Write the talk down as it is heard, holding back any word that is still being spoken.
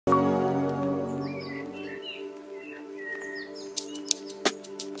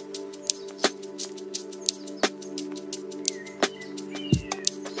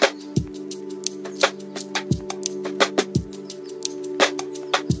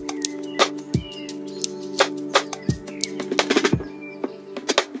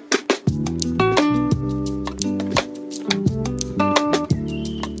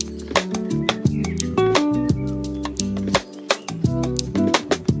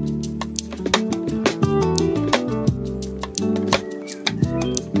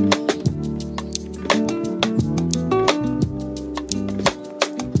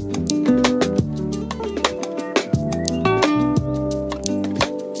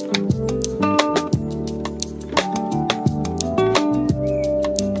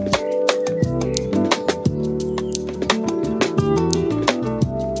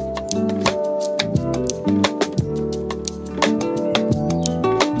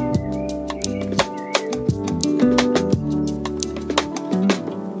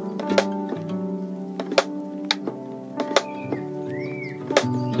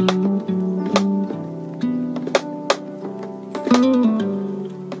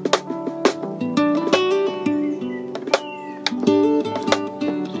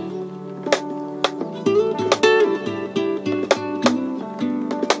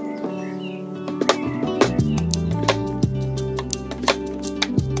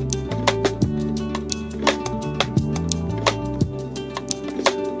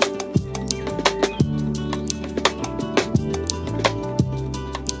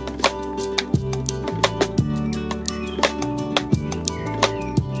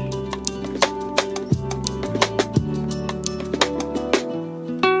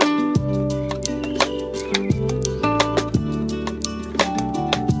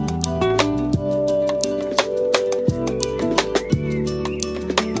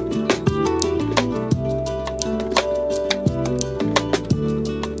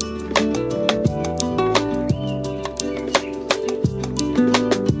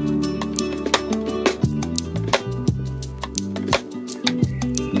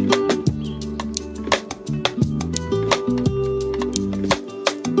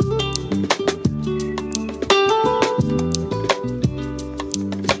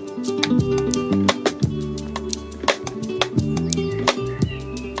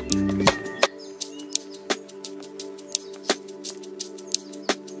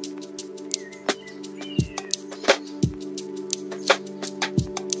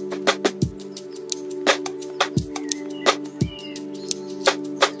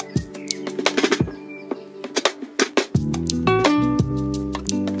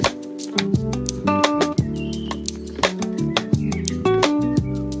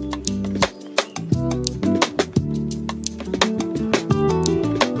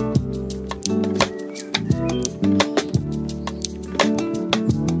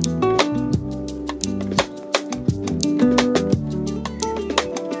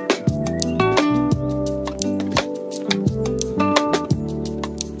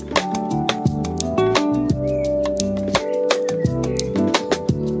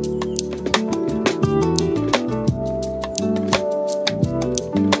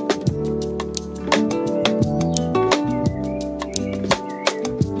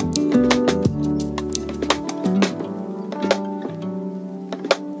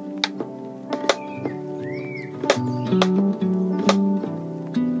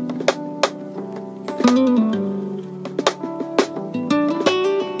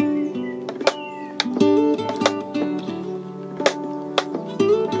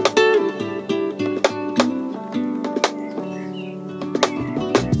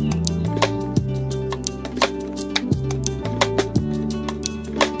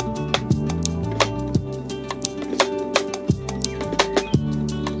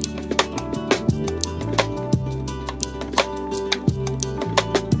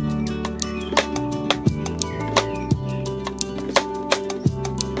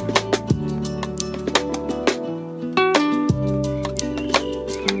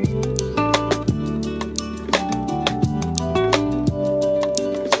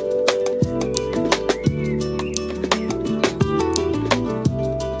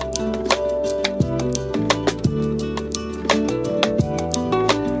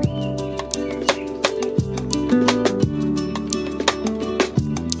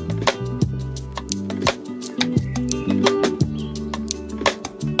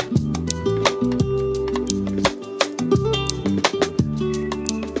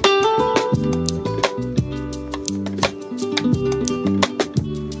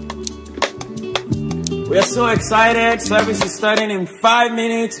so excited. Service is starting in 5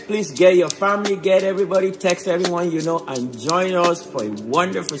 minutes. Please get your family, get everybody, text everyone you know, and join us for a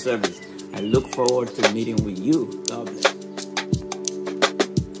wonderful service. I look forward to meeting with you. God bless.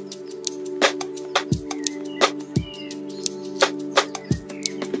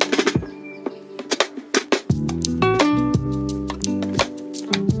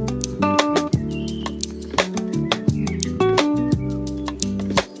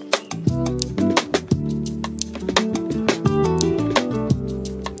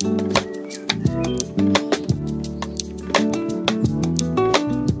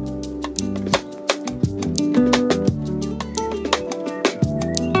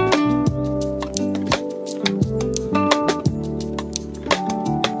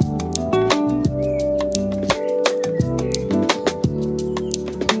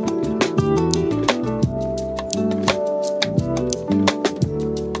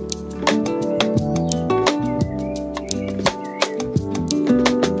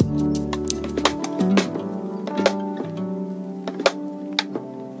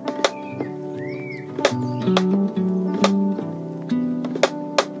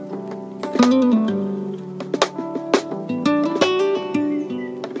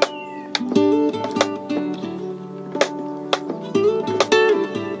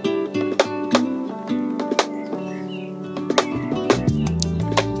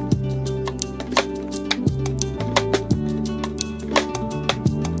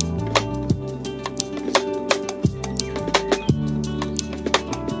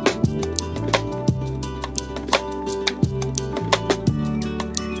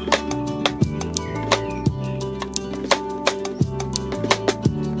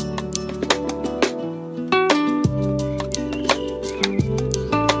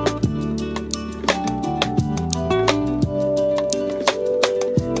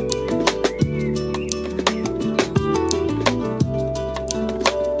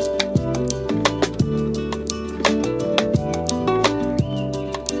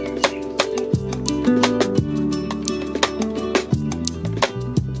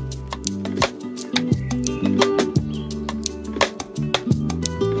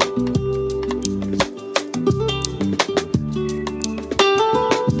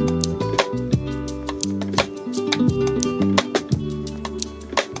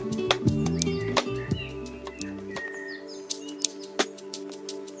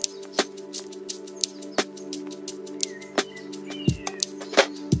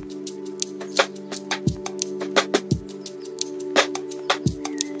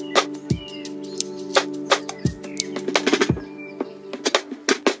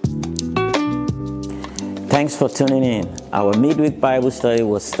 Thanks for tuning in. Our midweek Bible study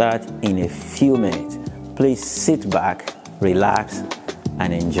will start in a few minutes. Please sit back, relax,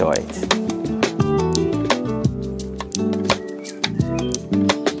 and enjoy it.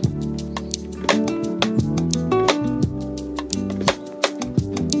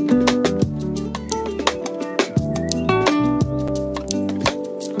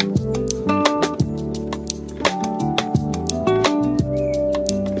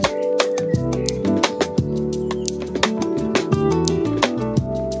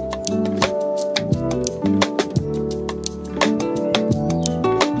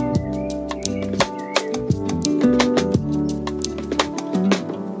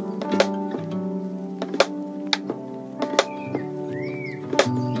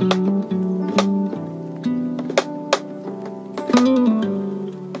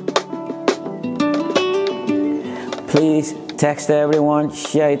 Please text everyone,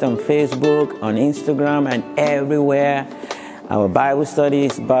 share it on Facebook, on Instagram, and everywhere. Our Bible study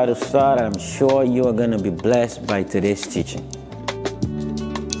is about to start. I'm sure you are going to be blessed by today's teaching.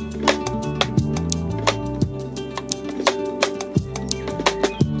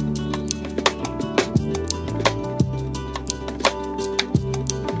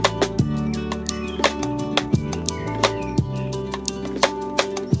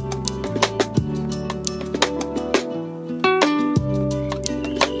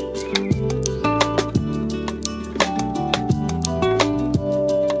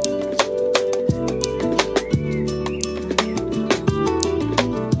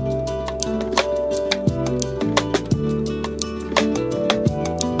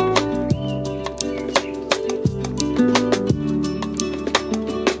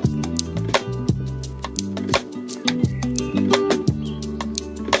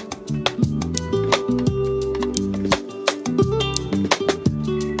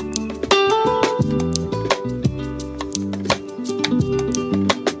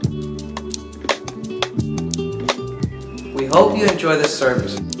 Hope you enjoy this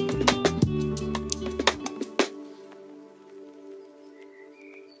service.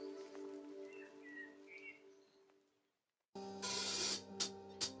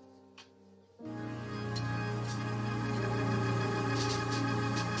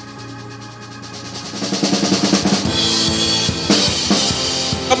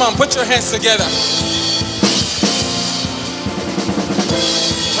 Come on, put your hands together. For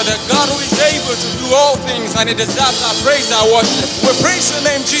the God who is able to do all things, and He deserves our praise, our worship. We praise your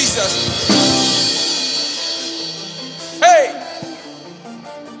name, Jesus. Hey!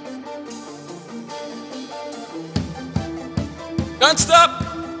 Don't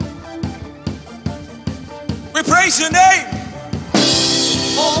stop. We praise your name.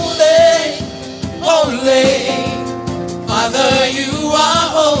 Holy, holy, Father, you are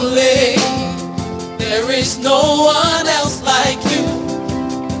holy. There is no one else like you.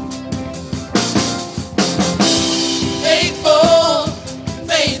 Faithful,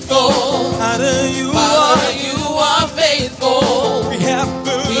 faithful, Father, you Father, you are faithful. We have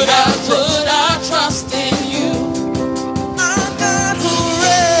We have put our trust in you. our God who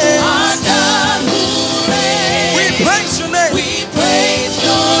reigns. Our God who reigns. We praise your name. We praise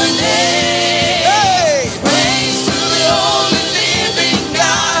your name. Hey! Praise to the only living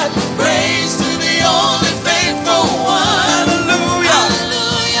God. Praise to the only faithful one. Hallelujah.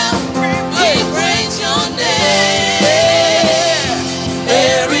 Hallelujah. We praise your name.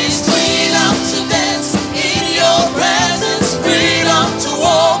 There is freedom to dance in your presence, freedom to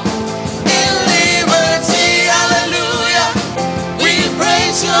walk in liberty. Hallelujah. We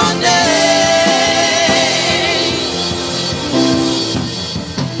praise your name.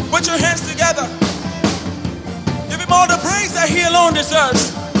 Put your hands together. Give him all the praise that he alone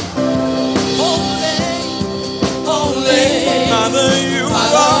deserves. Holy, holy, Father, you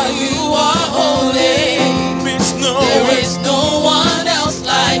Father, you are holy. There's no There is no one else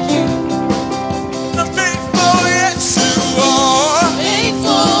like you. the faithful, yes you are.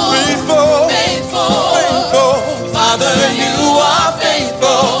 Faithful, Faithful, faithful, faithful. Father, you are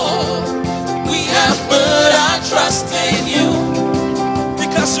faithful. We have put our trust in you.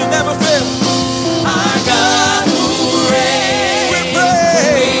 Because you never fail. Our God who reigns. We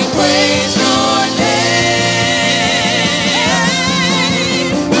pray. We praise your name.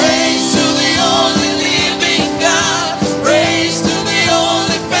 Praise to the only living God. Praise to the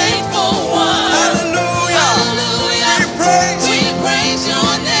only faithful one. Hallelujah. Hallelujah. We praise. We praise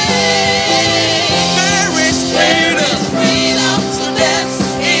your name. There is There freedom. is freedom to dance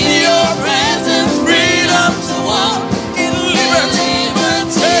in your presence. Freedom to walk In in liberty.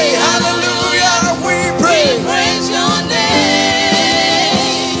 liberty. Hey, hallelujah. We We pray. praise your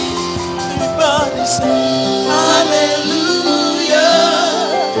name. Everybody say, Hallelujah.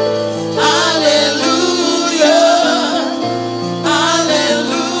 Hallelujah.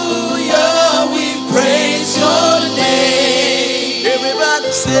 Hallelujah. We praise your name.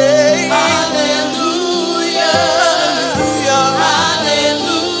 everybody say, Hallelujah. hallelujah.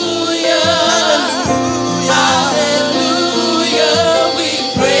 Hallelujah. Hallelujah. Hallelujah. We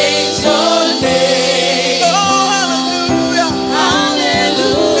praise your name. Oh, hallelujah.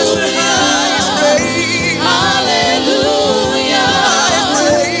 It's the highest Hallelujah. praise. Hallelujah. Highest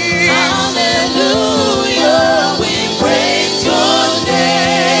praise. Hallelujah. We praise your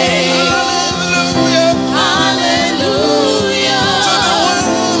name. Hallelujah. Hallelujah. To the one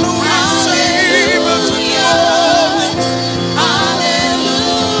who is able to do all things.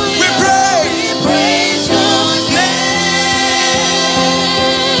 Hallelujah. We pray. We praise your name.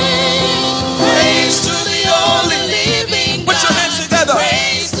 Praise to the only living Put your hands God. together.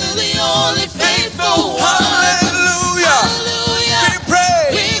 Praise to the only faithful one. Hallelujah. Hallelujah. We pray.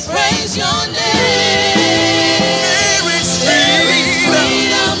 We praise your name. There is There is freedom.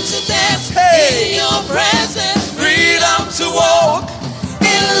 freedom to dance Hey. in your presence. Freedom to walk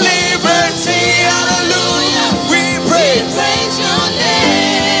in liberty. Hallelujah. We We pray. praise your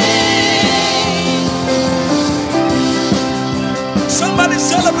name. Somebody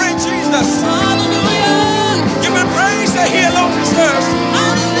celebrate Jesus. Hallelujah. Give him praise that he alone deserves.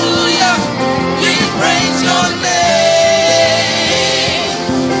 Hallelujah. We praise your name.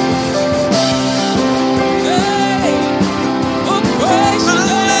 Hey. We praise your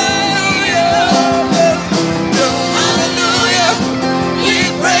name. Hallelujah. We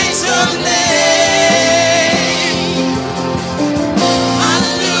praise your name.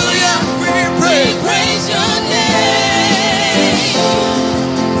 Hallelujah. We We pray. praise your name.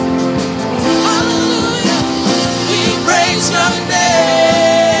 Hallelujah. We praise your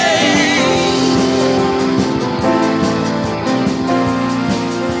name.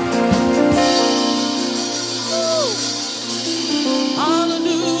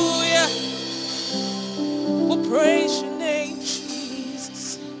 Hallelujah. We'll praise your name,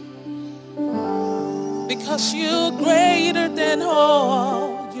 Jesus. Because you're greater than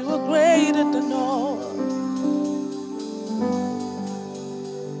all. You are greater than all.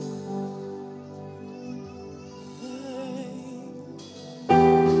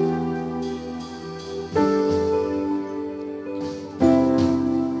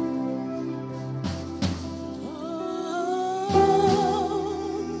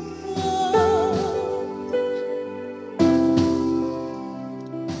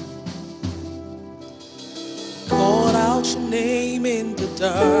 out your name in the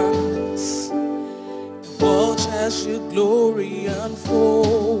darkness and watch as your glory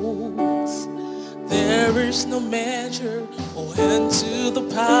unfolds. There is no measure or end to the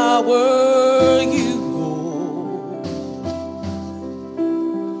power you hold.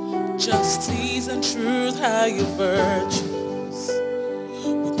 Justice and truth are your virtues,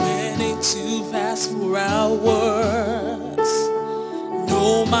 with many too vast for our words.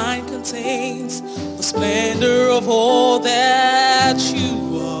 No mind contains the splendor of all that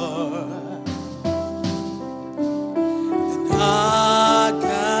you are. And our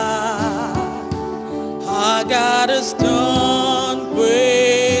God has done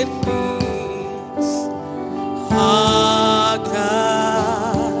great things. Our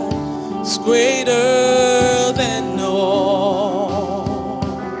God is greater than all.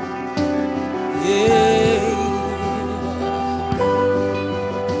 Yeah.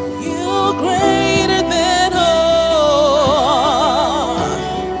 You're greater than all.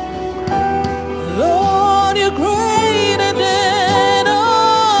 Lord, you're greater than all.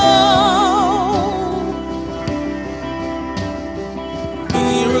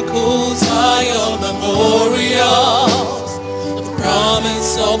 Miracles are your memorials, the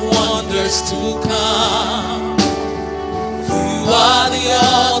promise of wonders to come. You are the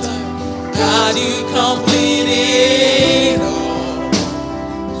altar, God, you complete it all.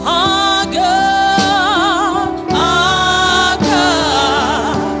 Our God, our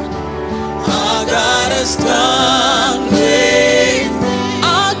God, our God has done great things.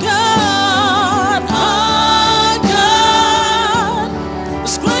 Our God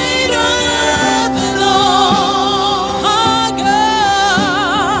is greater than all. Our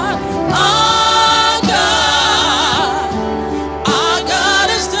God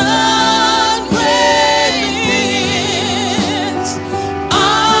has done great things.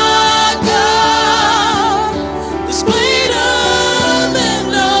 Our God is greater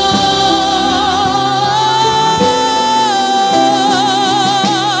than all.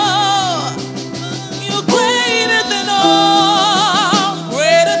 You're greater than all,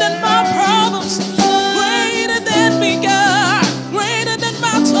 greater than my problems, greater than me, God, greater than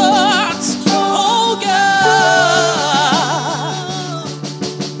my thoughts. Oh God,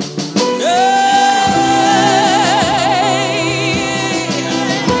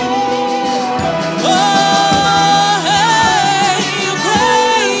 oh, hey, you're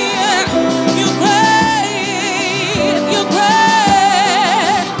great, you're great, you're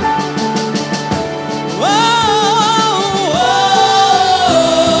great. Whoa,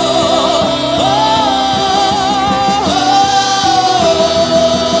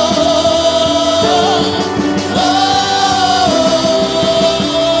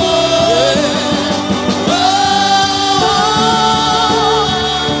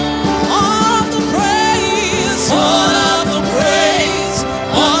 all of the praise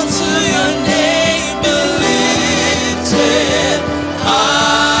unto your name be lifted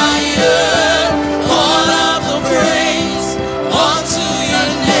higher. All of the praise unto your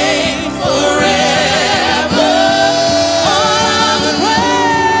name forever. All of the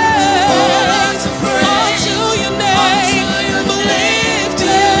praise unto your name be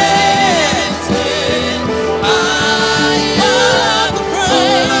lifted higher. All of the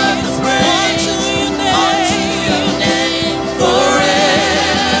praise unto your name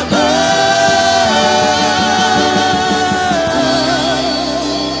forever.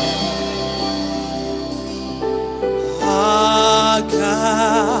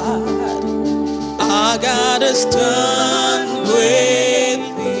 Our God has done great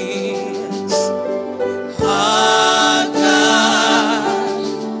things. Our God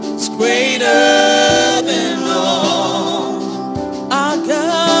is greater than all. Our God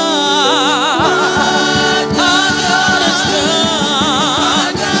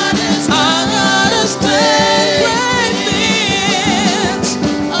has done great things.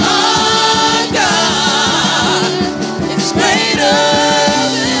 Our God is greater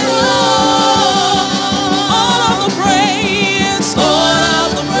than all. All of the praise, all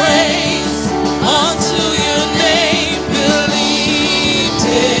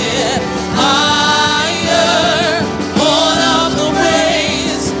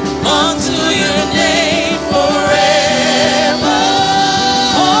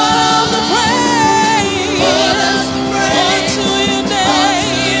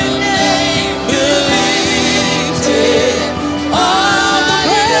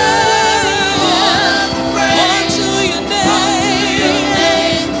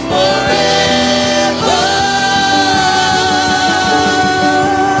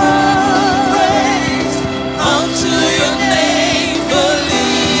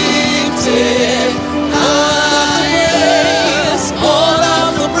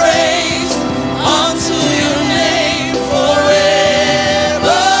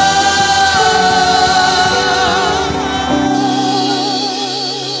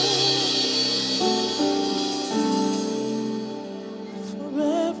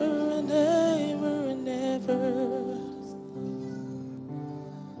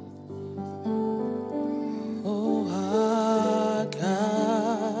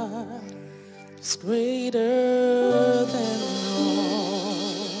is greater than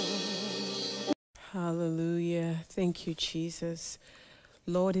all. Hallelujah. Thank you, Jesus.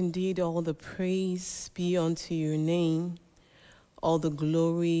 Lord, indeed, all the praise be unto your name, all the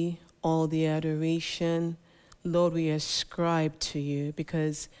glory, all the adoration. Lord, we ascribe to you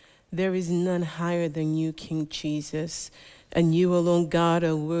because there is none higher than you, King Jesus. And you alone, God,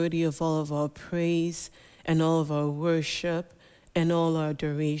 are worthy of all of our praise and all of our worship and all our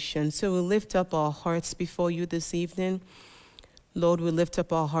adoration. So we lift up our hearts before you this evening. Lord, we lift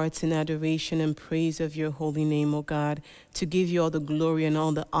up our hearts in adoration and praise of your holy name, O God, to give you all the glory and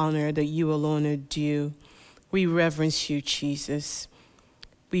all the honor that you alone are due. We reverence you, Jesus.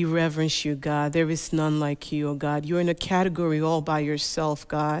 We reverence you, God. There is none like you, O God. You're in a category all by yourself,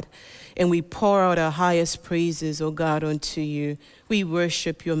 God. And we pour out our highest praises, O God, unto you. We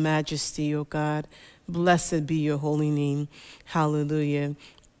worship your majesty, O God. Blessed be your holy name. Hallelujah.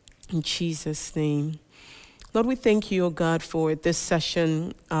 In Jesus' name. Lord, we thank you, O God, for this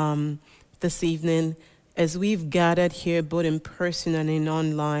session this evening as we've gathered here both in person and in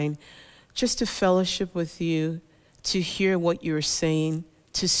online, just to fellowship with you, to hear what you're saying,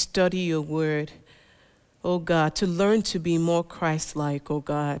 to study your word, oh God, to learn to be more Christ-like, oh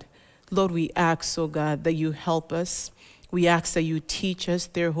God. Lord, we ask, oh God, that you help us. We ask that you teach us,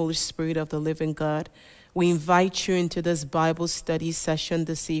 dear Holy Spirit of the living God. We invite you into this Bible study session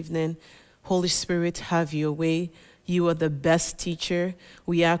this evening. Holy Spirit, have your way. You are the best teacher.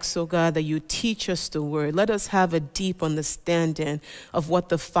 We ask, oh God, that you teach us the word. Let us have a deep understanding of what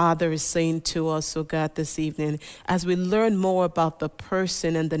the Father is saying to us, oh God, this evening. As we learn more about the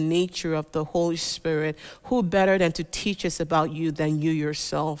person and the nature of the Holy Spirit, who better than to teach us about you than you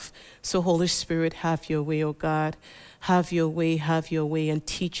yourself? So Holy Spirit, have your way, oh God. Have your way, and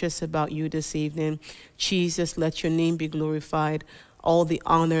teach us about you this evening. Jesus, let your name be glorified. All the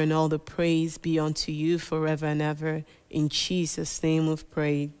honor and all the praise be unto you forever and ever. In Jesus' name we've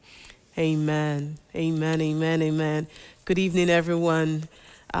prayed. Amen. Amen, amen, amen. Good evening, everyone.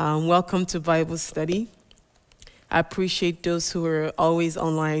 Welcome to Bible study. I appreciate those who are always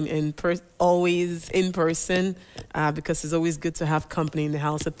online and always in person because it's always good to have company in the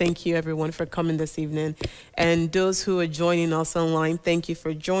house. So thank you, everyone, for coming this evening. And those who are joining us online, thank you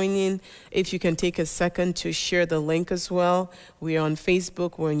for joining. If you can take a second to share the link as well. We're on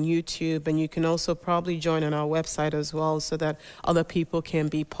Facebook, we're on YouTube, and you can also probably join on our website as well so that other people can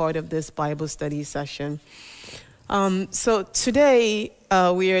be part of this Bible study session. So today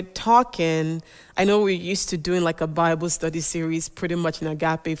we are talking, I know we're used to doing like a Bible study series pretty much in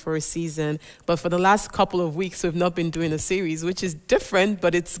Agape for a season, but for the last couple of weeks we've not been doing a series, which is different,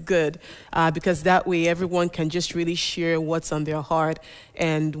 but it's good because that way everyone can just really share what's on their heart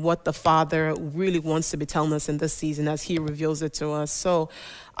and what the Father really wants to be telling us in this season as he reveals it to us. So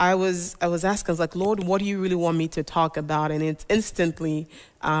I was asking, I was like, Lord, what do you really want me to talk about? And it's instantly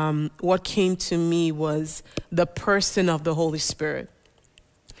what came to me was the person of the Holy Spirit.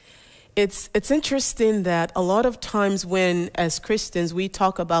 It's interesting that a lot of times when, as Christians, we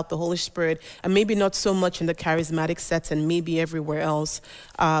talk about the Holy Spirit, and maybe not so much in the charismatic sets and maybe everywhere else,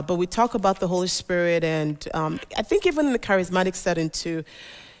 but we talk about the Holy Spirit, and I think even in the charismatic setting too,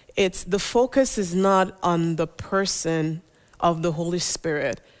 the focus is not on the person of the Holy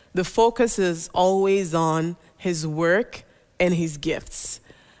Spirit. The focus is always on his work and his gifts.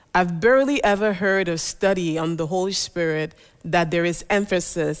 I've barely ever heard a study on the Holy Spirit that there is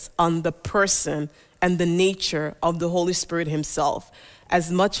emphasis on the person and the nature of the Holy Spirit himself,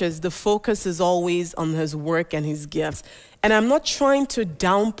 as much as the focus is always on his work and his gifts. And I'm not trying to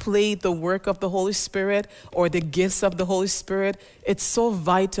downplay the work of the Holy Spirit or the gifts of the Holy Spirit. It's so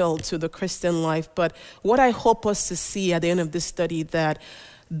vital to the Christian life. But what I hope us to see at the end of this study, that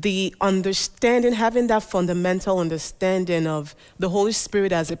the understanding, having that fundamental understanding of the Holy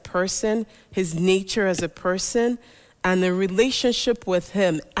Spirit as a person, his nature as a person, and the relationship with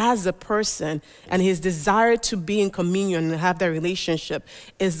him as a person, and his desire to be in communion and have that relationship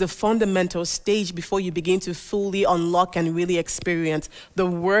is the fundamental stage before you begin to fully unlock and really experience the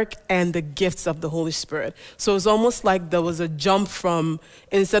work and the gifts of the Holy Spirit. So it's almost like there was a jump from,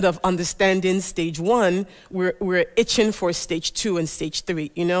 instead of understanding stage 1, we're itching for stage 2 and stage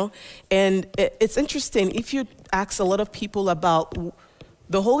 3, you know? And it's interesting, if you ask a lot of people about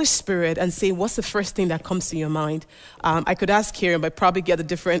the Holy Spirit and say, what's the first thing that comes to your mind? I could ask here, but probably get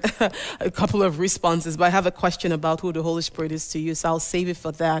a couple of responses, but I have a question about who the Holy Spirit is to you, so I'll save it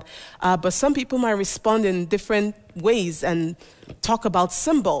for that. But some people might respond in different ways and talk about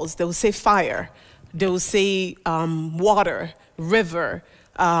symbols. They will say fire. They will say water, river,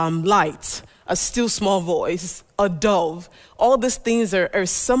 light, a still small voice, a dove. All these things are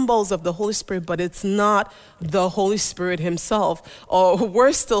symbols of the Holy Spirit, but it's not the Holy Spirit himself. Or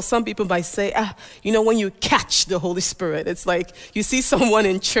worse still, some people might say, when you catch the Holy Spirit, it's like you see someone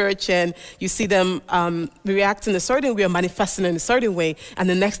in church and you see them react in a certain way or manifesting in a certain way, and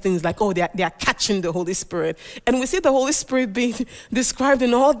the next thing is like, oh, they are catching the Holy Spirit. And we see the Holy Spirit being described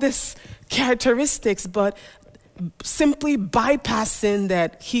in all these characteristics, but simply bypassing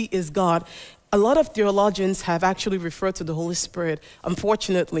that he is God. A lot of theologians have actually referred to the Holy Spirit,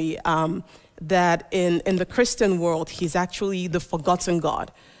 unfortunately, that in the Christian world, he's actually the forgotten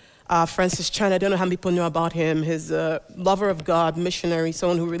God. Francis Chan, I don't know how many people know about him. He's a lover of God, missionary,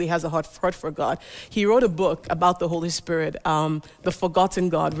 someone who really has a heart for God. He wrote a book about the Holy Spirit, The Forgotten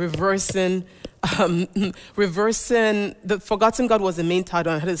God, reversing, the Forgotten God was the main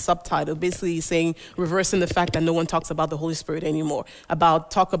title and had a subtitle, basically saying, reversing the fact that no one talks about the Holy Spirit anymore,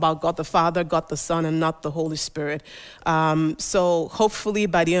 talk about God the Father, God the Son, and not the Holy Spirit. So hopefully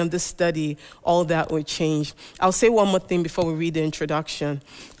by the end of this study, all that will change. I'll say one more thing before we read the introduction.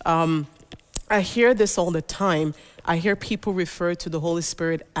 I hear this all the time. I hear people refer to the Holy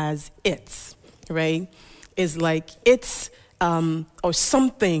Spirit as it's, right? It's like it's, or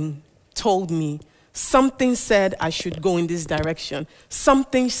something told me, something said I should go in this direction,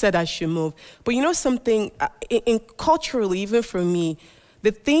 something said I should move. But you know something, culturally, even for me,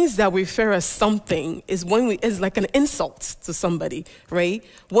 the things that we refer as something is is like an insult to somebody, right?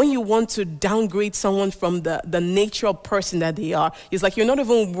 When you want to downgrade someone from the nature of person that they are, it's like you're not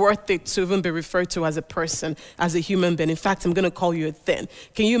even worth it to even be referred to as a person, as a human being. In fact, I'm going to call you a thing.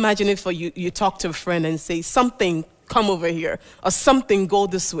 Can you imagine if you talk to a friend and say something, come over here, or something, go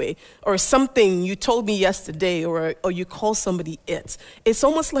this way, or something you told me yesterday, or you call somebody it. It's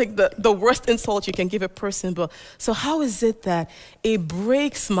almost like the worst insult you can give a person. But so how is it that it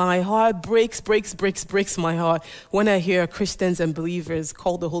breaks my heart, breaks my heart when I hear Christians and believers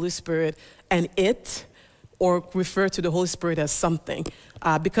call the Holy Spirit an it, or refer to the Holy Spirit as something?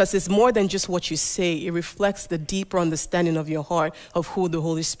 Because it's more than just what you say. It reflects the deeper understanding of your heart of who the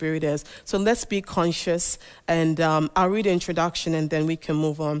Holy Spirit is. So let's be conscious, and I'll read the introduction and then we can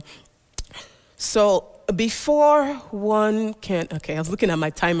move on. So before one can, okay, I was looking at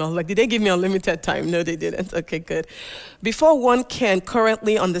my timer. I was like, did they give me unlimited time? No, they didn't. Okay, good. Before one can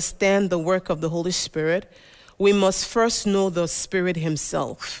currently understand the work of the Holy Spirit, we must first know the Spirit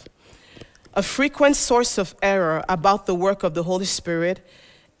himself. A frequent source of error about the work of the Holy Spirit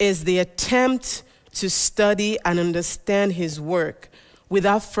is the attempt to study and understand his work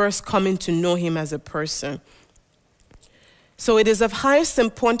without first coming to know him as a person. So it is of highest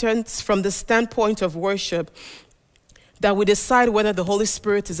importance from the standpoint of worship that we decide whether the Holy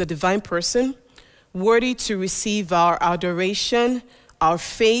Spirit is a divine person, worthy to receive our adoration, our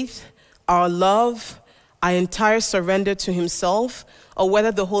faith, our love, our entire surrender to himself, or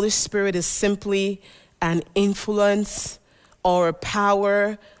whether the Holy Spirit is simply an influence or a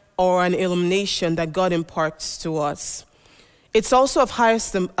power or an illumination that God imparts to us. It's also of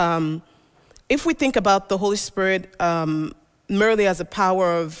highest, if we think about the Holy Spirit merely as a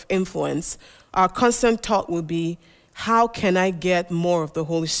power of influence, our constant thought will be, how can I get more of the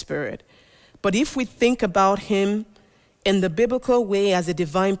Holy Spirit? But if we think about him in the biblical way as a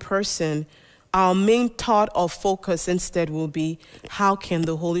divine person, our main thought or focus instead will be, how can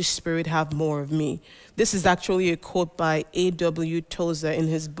the Holy Spirit have more of me? This is actually a quote by A.W. Tozer in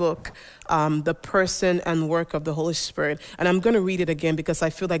his book, The Person and Work of the Holy Spirit. And I'm going to read it again because I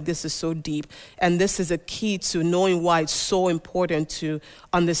feel like this is so deep. And this is a key to knowing why it's so important to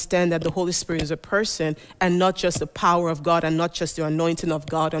understand that the Holy Spirit is a person and not just the power of God and not just the anointing of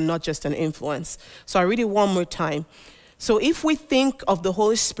God and not just an influence. So I read it one more time. So if we think of the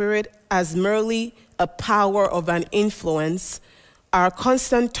Holy Spirit as merely a power of an influence, our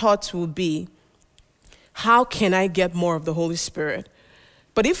constant thoughts will be, how can I get more of the Holy Spirit?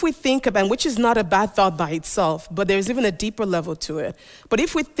 But if we think about, which is not a bad thought by itself, but there's even a deeper level to it. But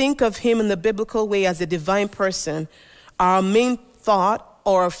if we think of him in the biblical way as a divine person, our main thought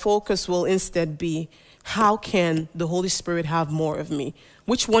or our focus will instead be, how can the Holy Spirit have more of me?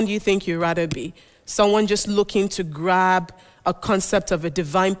 Which one do you think you'd rather be? Someone just looking to grab a concept of a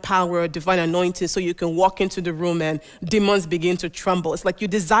divine power, a divine anointing, so you can walk into the room and demons begin to tremble. It's like you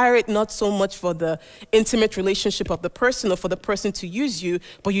desire it not so much for the intimate relationship of the person or for the person to use you,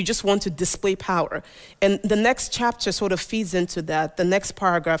 but you just want to display power. And the next chapter sort of feeds into that, the next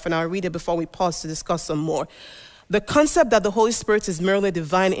paragraph, and I'll read it before we pause to discuss some more. The concept that the Holy Spirit is merely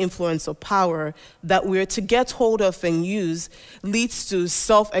divine influence or power that we're to get hold of and use leads to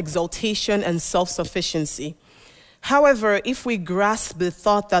self-exaltation and self-sufficiency. However, if we grasp the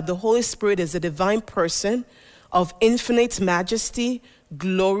thought that the Holy Spirit is a divine person of infinite majesty,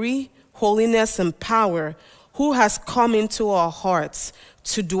 glory, holiness, and power, who has come into our hearts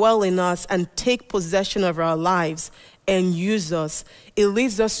to dwell in us and take possession of our lives and use us, it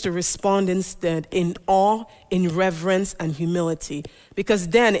leads us to respond instead in awe, in reverence, and humility. Because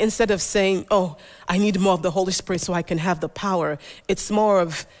then, instead of saying, oh, I need more of the Holy Spirit so I can have the power, it's more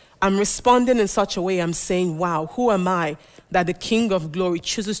of, I'm responding in such a way, I'm saying, wow, who am I that the King of Glory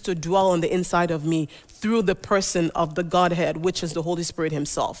chooses to dwell on the inside of me through the person of the Godhead, which is the Holy Spirit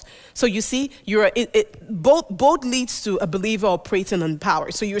himself. So you see, both leads to a believer operating in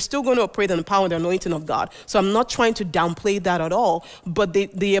power. So you're still going to operate in the power and the anointing of God. So I'm not trying to downplay that at all, but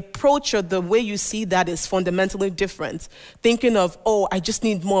the approach or the way you see that is fundamentally different. Thinking of, oh, I just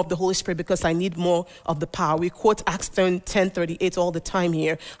need more of the Holy Spirit because I need more of the power. We quote Acts 10:38 all the time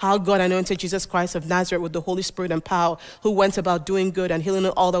here. How God anointed Jesus Christ of Nazareth with the Holy Spirit and power, who went about doing good and healing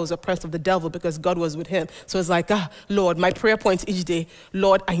all that was oppressed of the devil because God was with him. So it's like, Lord, my prayer points each day,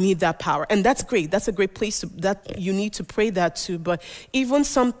 Lord, I need that power. And that's great. That's a great place that you need to pray that to. But even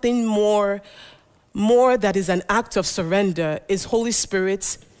something more that is an act of surrender is, Holy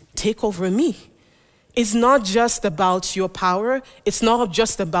Spirit, take over me. It's not just about your power. It's not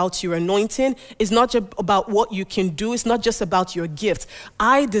just about your anointing. It's not just about what you can do. It's not just about your gift.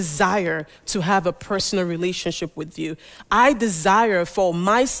 I desire to have a personal relationship with you. I desire for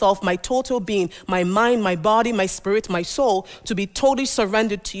myself, my total being, my mind, my body, my spirit, my soul, to be totally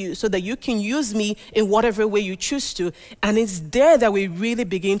surrendered to you so that you can use me in whatever way you choose to. And it's there that we really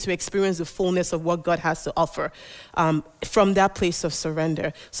begin to experience the fullness of what God has to offer from that place of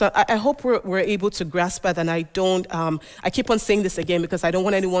surrender. So I hope we're able to grasp that, and I keep on saying this again because I don't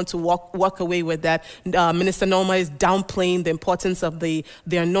want anyone to walk away with that. Minister Nneoma is downplaying the importance of the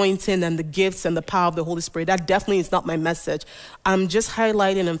anointing and the gifts and the power of the Holy Spirit. That definitely is not my message. I'm just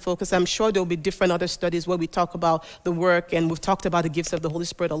highlighting and focusing. I'm sure there'll be different other studies where we talk about the work, and we've talked about the gifts of the Holy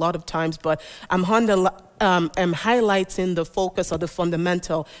Spirit a lot of times, but I'm highlighting the focus or the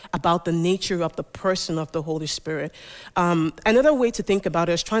fundamental about the nature of the person of the Holy Spirit. Another way to think about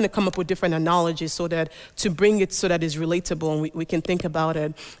it is trying to come up with different analogies to bring it so that it's relatable and we can think about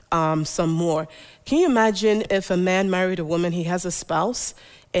it some more. Can you imagine if a man married a woman, he has a spouse,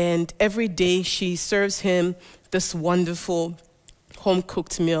 and every day she serves him this wonderful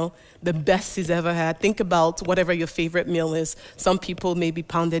home-cooked meal, the best he's ever had? Think about whatever your favorite meal is. Some people maybe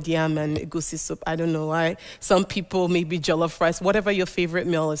pounded yam and egusi soup. I don't know why. Some people maybe jollof rice. Whatever your favorite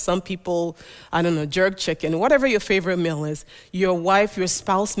meal is. Some people, I don't know, jerk chicken. Whatever your favorite meal is. Your wife, your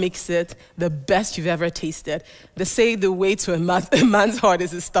spouse makes it the best you've ever tasted. They say the way to a man's heart is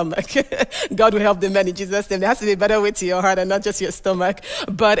his stomach. God will help the man in Jesus' name. There has to be a better way to your heart and not just your stomach.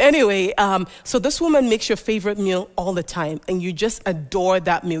 But anyway, so this woman makes your favorite meal all the time, and you just adore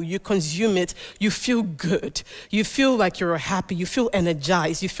that meal. You consume it, you feel good. You feel like you're happy. You feel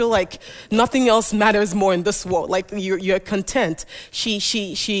energized. You feel like nothing else matters more in this world. Like you're content.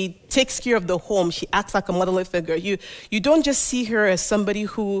 She takes care of the home. She acts like a motherly figure. You don't just see her as somebody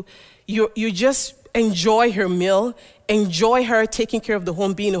who you just enjoy her meal, enjoy her taking care of the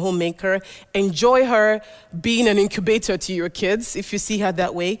home, being a homemaker, enjoy her being an incubator to your kids, if you see her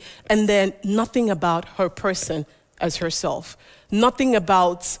that way, and then nothing about her person as herself. Nothing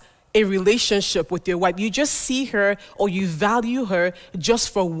about a relationship with your wife. You just see her, or you value her just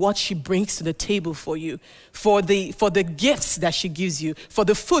for what she brings to the table for you, for the gifts that she gives you, for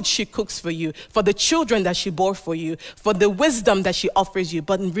the food she cooks for you, for the children that she bore for you, for the wisdom that she offers you,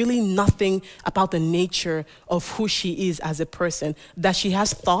 but really nothing about the nature of who she is as a person. That she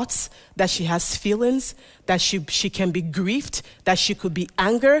has thoughts, that she has feelings, that she can be grieved, that she could be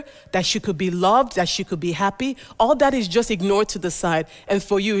anger, that she could be loved, that she could be happy. All that is just ignored to the side. And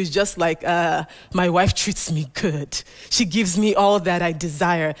for you, it's just like, my wife treats me good. She gives me all that I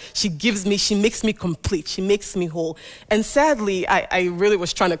desire. She makes me complete. She makes me whole. And sadly, I really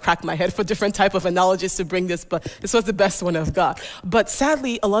was trying to crack my head for different type of analogies to bring this, but this was the best one I've got. But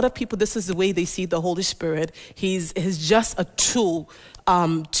sadly, a lot of people, this is the way they see the Holy Spirit. He's just a tool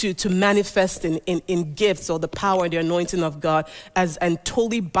to manifest in gifts or the power and the anointing of God and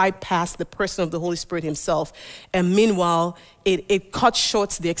totally bypass the person of the Holy Spirit himself. And meanwhile, it cuts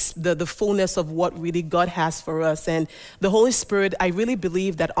short the fullness of what really God has for us. And the Holy Spirit, I really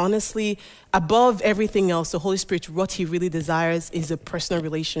believe that honestly, above everything else, the Holy Spirit, what he really desires is a personal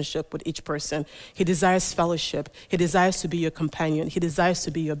relationship with each person. He desires fellowship. He desires to be your companion. He desires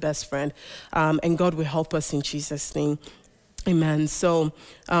to be your best friend. And God will help us in Jesus' name. Amen. So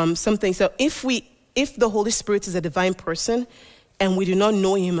so if the Holy Spirit is a divine person and we do not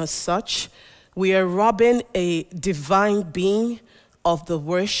know him as such, we are robbing a divine being of the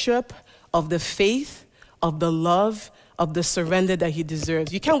worship, of the faith, of the love, of the surrender that he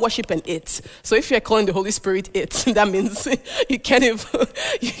deserves. You can't worship an it. So if you're calling the Holy Spirit it, that means you can't even,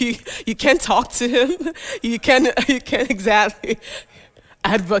 you can't talk to him. You can't exactly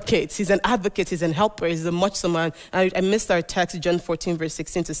advocate. He's an advocate. He's an helper. He's a much someone. I missed our text, John 14, verse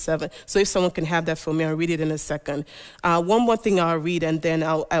 16 to 7. So if someone can have that for me, I'll read it in a second. One more thing I'll read, and then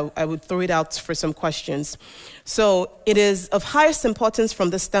I would throw it out for some questions. So it is of highest importance from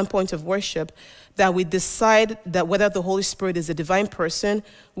the standpoint of worship that we decide that whether the Holy Spirit is a divine person,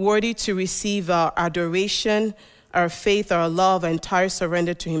 worthy to receive our adoration, our faith, our love, our entire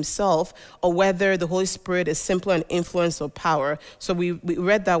surrender to himself, or whether the Holy Spirit is simply an influence or power. So we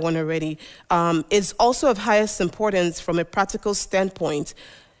read that one already. It's also of highest importance from a practical standpoint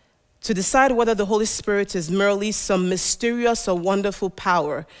to decide whether the Holy Spirit is merely some mysterious or wonderful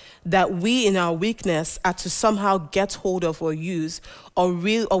power that we in our weakness are to somehow get hold of or use, or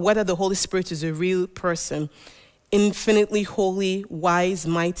whether the Holy Spirit is a real person, infinitely holy, wise,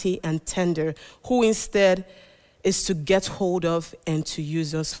 mighty, and tender, who instead is to get hold of and to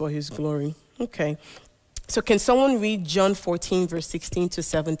use us for his glory. Okay. So can someone read John 14, verse 16 to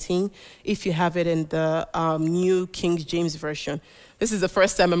 17, if you have it in the New King James Version? This is the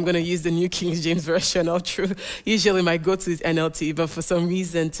first time I'm going to use the New King James Version. All true. Usually my go-to is NLT, but for some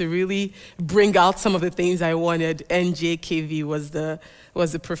reason, to really bring out some of the things I wanted, NJKV was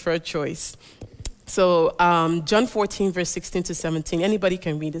the preferred choice. So John 14, verse 16 to 17. Anybody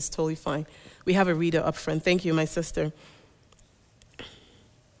can read, it's totally fine. We have a reader up front. Thank you, my sister.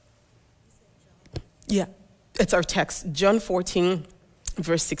 Yeah, it's our text. John 14,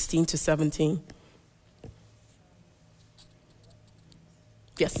 verse 16 to 17.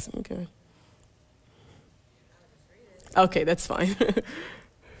 Yes, okay. Okay, that's fine.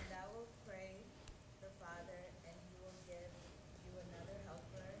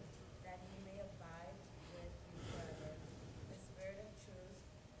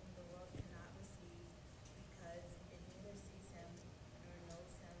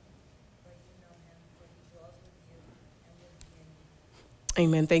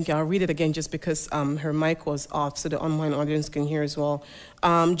 Amen. Thank you. I'll read it again just because her mic was off so the online audience can hear as well.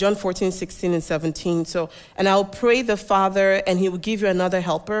 John 14, 16, and 17. So, and I'll pray the Father, and he will give you another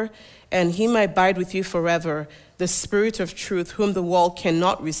helper, and he might abide with you forever, the Spirit of truth, whom the world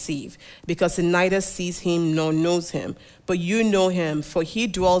cannot receive, because it neither sees him nor knows him. But you know him, for he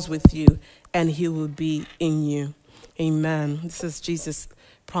dwells with you, and he will be in you. Amen. This is Jesus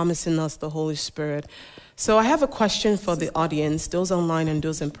promising us the Holy Spirit. So I have a question for the audience, those online and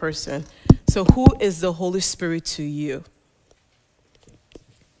those in person. So who is the Holy Spirit to you?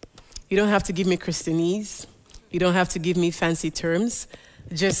 You don't have to give me Christianese. You don't have to give me fancy terms.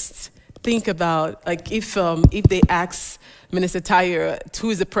 Just think about, like, if they ask Minister Tyre, who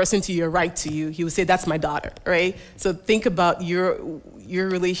is the person to your right to you, he would say, that's my daughter, right? So think about your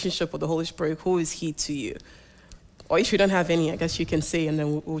relationship with the Holy Spirit. Who is he to you? Or if you don't have any, I guess you can say, and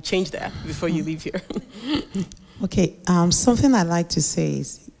then we'll change that before you leave here. Okay, something I like to say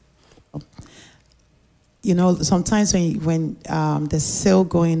is, you know, sometimes when there's sale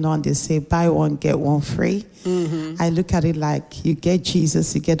going on, they say buy one, get one free. Mm-hmm. I look at it like you get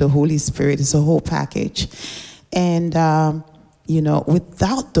Jesus, you get the Holy Spirit. It's a whole package. And, you know,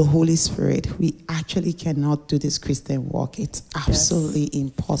 without the Holy Spirit, we actually cannot do this Christian walk. It's absolutely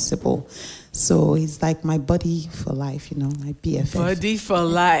impossible. So he's like my buddy for life, you know, my BFF. Buddy for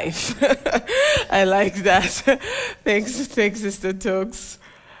life. I like that. Thanks, Sister Tokes.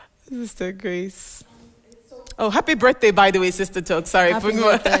 Sister Grace. Oh, happy birthday, by the way, Sister Tokes. Sorry.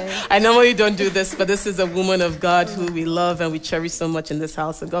 I normally don't do this, but this is a woman of God who we love and we cherish so much in this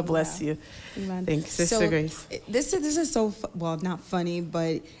house. So God bless you. Amen. Thanks, Sister Grace. This is so, well, not funny,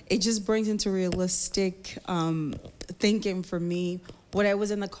 but it just brings into realistic thinking for me. When I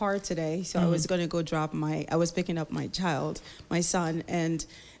was in the car today, so I was going to go I was picking up my child, my son, and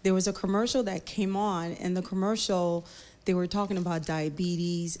there was a commercial that came on, and the commercial, they were talking about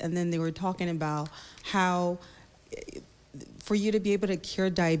diabetes, and then they were talking about how for you to be able to cure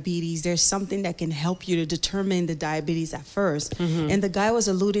diabetes, there's something that can help you to determine the diabetes at first. Mm-hmm. And the guy was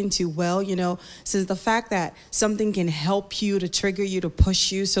alluding to, well, you know, since the fact that something can help you to trigger you to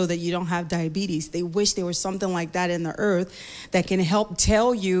push you so that you don't have diabetes, they wish there was something like that in the earth that can help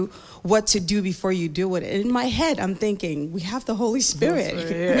tell you what to do before you do it. And in my head, I'm thinking, we have the Holy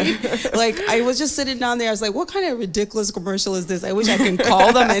Spirit. Yeah. Like, I was just sitting down there, I was like, what kind of ridiculous commercial is this? I wish I can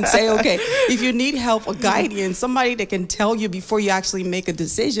call them and say, okay, if you need help or guidance, somebody that can tell you before you actually make a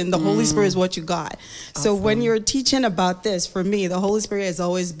decision. The Holy Spirit is what you got. So when you're teaching about this, for me, the Holy Spirit has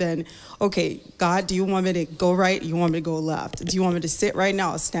always been, okay, God, do you want me to go right? You want me to go left? Do you want me to sit right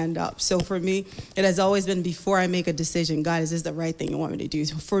now or stand up? So for me, it has always been before I make a decision, God, is this the right thing you want me to do?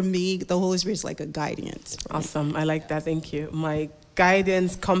 So for me, the Holy Spirit is like a guidance. Awesome. I like that. Thank you. My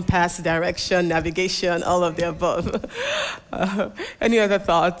guidance, compass, direction, navigation, all of the above. Any other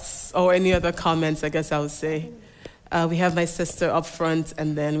thoughts or any other comments, I guess I would say? We have my sister up front,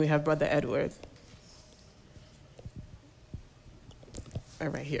 and then we have Brother Edward.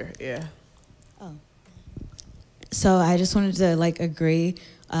 Right here, yeah. Oh. So I just wanted to agree.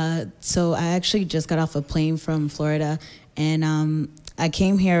 So I actually just got off a plane from Florida, and I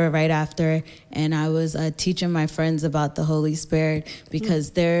came here right after, and I was teaching my friends about the Holy Spirit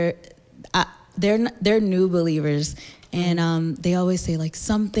because they're new believers, and they always say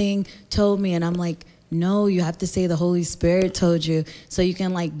something told me, and I'm like, no, you have to say the Holy Spirit told you, so you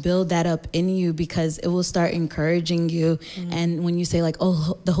can build that up in you, because it will start encouraging you. And when you say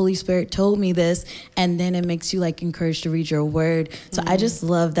oh, the Holy Spirit told me this, and then it makes you encouraged to read your word. So I just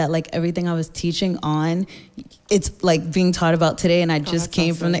love that everything I was teaching on, it's being taught about today, and I just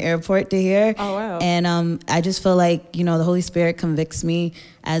came from the airport to here. Oh, wow. And I just feel the Holy Spirit convicts me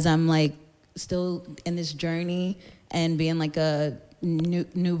as I'm still in this journey and being a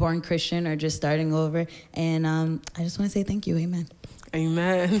newborn Christian or just starting over. And I just want to say thank you. Amen.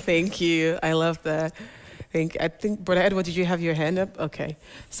 Amen. Thank you. I love that. I think Brother Edward, did you have your hand up? Okay.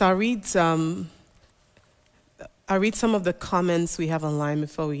 So I'll read some of the comments we have online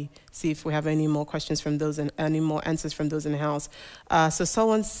before we see if we have any more questions from those and any more answers from those in the house. So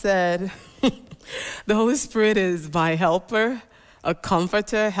someone said, the Holy Spirit is my helper, a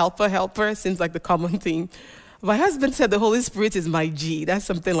comforter, helper. Seems like the common theme. My husband said the Holy Spirit is my G. That's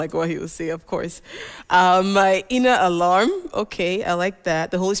something like what he would say, of course. My inner alarm. Okay, I like that.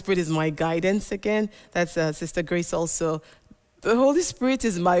 The Holy Spirit is my guidance again. That's Sister Grace also. The Holy Spirit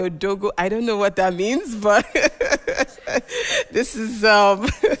is my Odogo. I don't know what that means, but this is,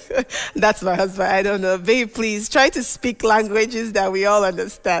 that's my husband. I don't know. Babe, please try to speak languages that we all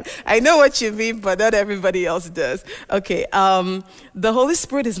understand. I know what you mean, but not everybody else does. Okay. The Holy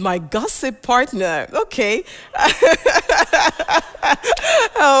Spirit is my gossip partner. Okay.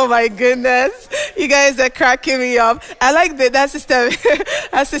 Oh my goodness. You guys are cracking me up. I like that's Sister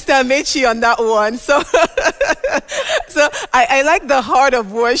Mechi on that one. So, I like the heart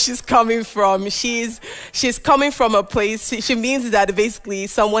of where she's coming from. She's coming from a place, she means that basically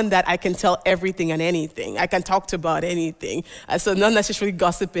someone that I can tell everything and anything. I can talk to about anything. So not necessarily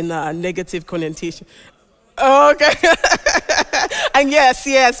gossip in a negative connotation. Okay. And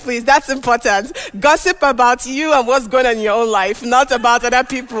yes, please, that's important. Gossip about you and what's going on in your own life, not about other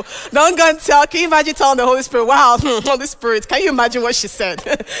people. Don't go and tell. Can you imagine telling the Holy Spirit, wow, Holy Spirit, can you imagine what she said?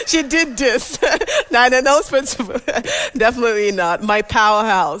 She did this. No, the Holy Spirit, definitely not. My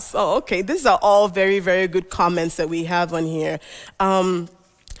powerhouse. Oh, okay. These are all very, very good comments that we have on here.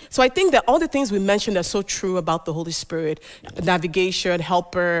 So I think that all the things we mentioned are so true about the Holy Spirit. Navigation,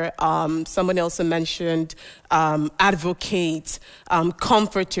 helper, someone else mentioned advocate,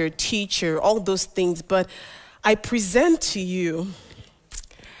 comforter, teacher, all those things. But I present to you,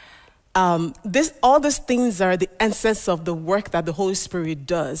 all these things are the essence of the work that the Holy Spirit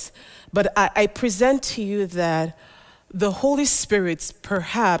does. But I present to you that the Holy Spirit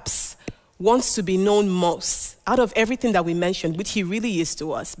perhaps wants to be known most out of everything that we mentioned, which he really is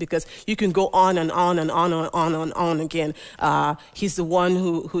to us, because you can go on and on and on and on and on again. He's the one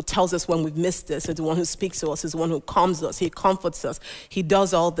who tells us when we've missed this. He's the one who speaks to us. He's the one who calms us. He comforts us. He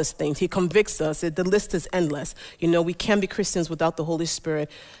does all these things. He convicts us. The list is endless. We can't be Christians without the Holy Spirit.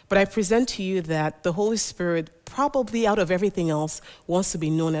 But I present to you that the Holy Spirit, probably out of everything else, wants to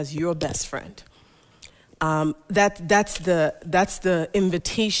be known as your best friend. That's the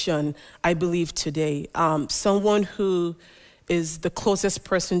invitation, I believe, today. Someone who is the closest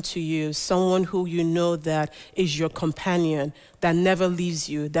person to you, someone who you know that is your companion, that never leaves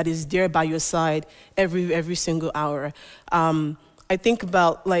you, that is there by your side every single hour. I think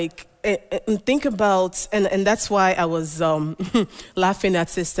about and that's why I was laughing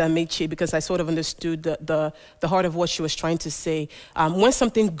at Sister Mechi, because I sort of understood the heart of what she was trying to say. When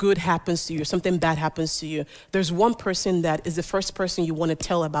something good happens to you or something bad happens to you, there's one person that is the first person you want to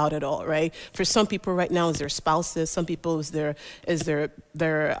tell about it all, right? For some people right now, it's their spouses. Some people is their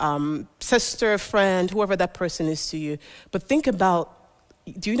sister, friend, whoever that person is to you. But think about,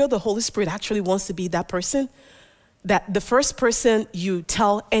 do you know the Holy Spirit actually wants to be that person? That the first person you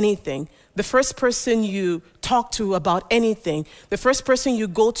tell anything, the first person you talk to about anything, the first person you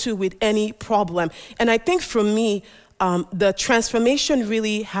go to with any problem. And I think for me, the transformation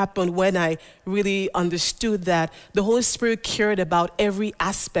really happened when I really understood that the Holy Spirit cared about every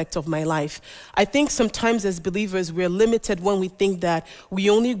aspect of my life. I think sometimes as believers, we're limited when we think that we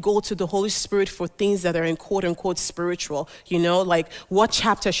only go to the Holy Spirit for things that are in quote unquote spiritual, you know, like what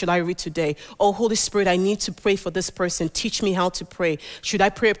chapter should I read today? Oh, Holy Spirit, I need to pray for this person. Teach me how to pray. Should I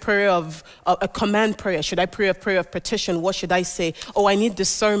pray a prayer of a command prayer? Should I pray a prayer of petition? What should I say? Oh, I need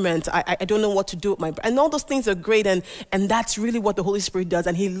discernment. I don't know what to do with my, and all those things are great. And that's really what the Holy Spirit does.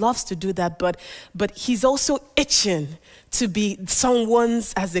 And he loves to do that. But he's also itching to be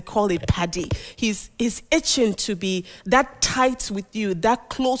someone's, as they call it, paddy. He's itching to be that tight with you, that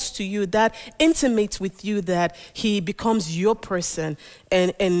close to you, that intimate with you, that he becomes your person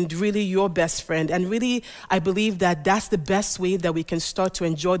and really your best friend. And really, I believe that that's the best way that we can start to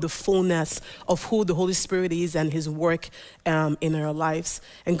enjoy the fullness of who the Holy Spirit is and his work in our lives.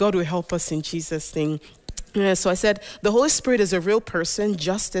 And God will help us in Jesus' name. Yeah, so I said, the Holy Spirit is a real person,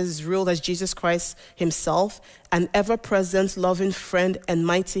 just as real as Jesus Christ himself, an ever-present, loving friend and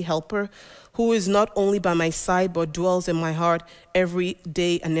mighty helper, who is not only by my side, but dwells in my heart every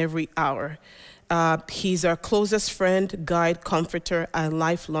day and every hour. He's our closest friend, guide, comforter, and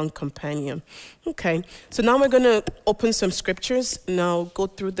lifelong companion. Okay, so now we're going to open some scriptures, and I'll go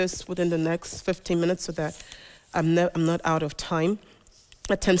through this within the next 15 minutes so that I'm not out of time.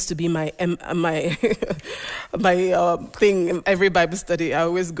 That tends to be my thing in every Bible study. I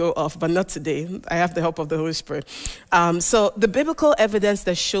always go off, but not today. I have the help of the Holy Spirit. So the biblical evidence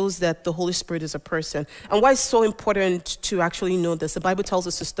that shows that the Holy Spirit is a person, and why it's so important to actually know this. The Bible tells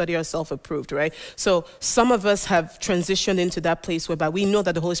us to study ourselves approved, right? So some of us have transitioned into that place whereby we know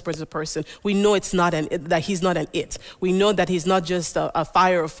that the Holy Spirit is a person. We know it's not that he's not an it. We know that he's not just a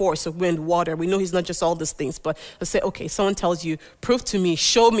fire, a force, a wind, water. We know he's not just all these things. But let's say, okay, someone tells you, prove to me,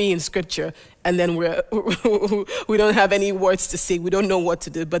 show me in scripture, and then we don't have any words to say. We don't know what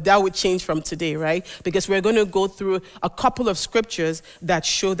to do, but that would change from today, right? Because we're going to go through a couple of scriptures that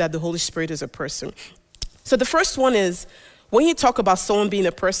show that the Holy Spirit is a person. So the first one is, when you talk about someone being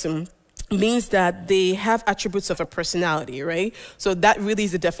a person, means that they have attributes of a personality, right? So that really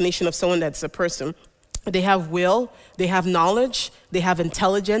is the definition of someone that's a person. They have will, they have knowledge, they have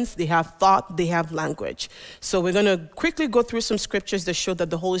intelligence, they have thought, they have language. So we're going to quickly go through some scriptures that show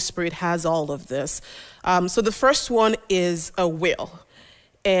that the Holy Spirit has all of this. So the first one is a will.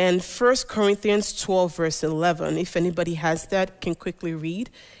 And 1 Corinthians 12, verse 11, if anybody has that, can quickly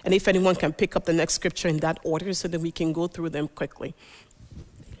read. And if anyone can pick up the next scripture in that order so that we can go through them quickly.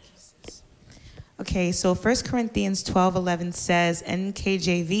 Okay, so 1 Corinthians 12:11 says,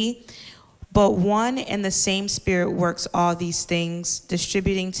 NKJV, but one and the same Spirit works all these things,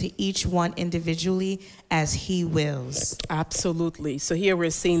 distributing to each one individually as he wills. Absolutely. So here we're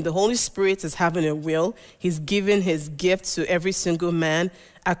saying the Holy Spirit is having a will. He's given his gift to every single man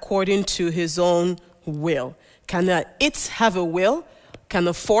according to his own will. Can it have a will? Can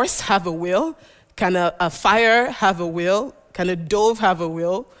a force have a will? Can a fire have a will? Can a dove have a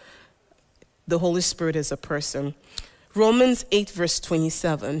will? The Holy Spirit is a person. Romans 8, verse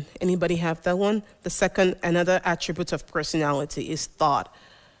 27. Anybody have that one? The second, another attribute of personality is thought.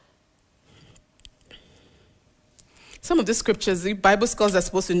 Some of the scriptures, the Bible scholars are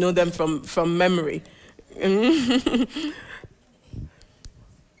supposed to know them from memory.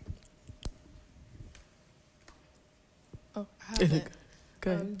 Oh, I have it.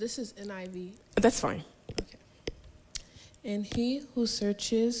 Go ahead. This is NIV. That's fine. Okay. And he who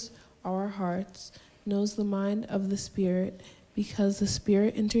searches our hearts knows the mind of the Spirit, because the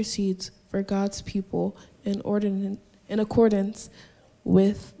Spirit intercedes for God's people in accordance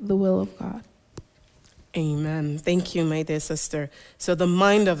with the will of God. Amen. Thank you, my dear sister. So the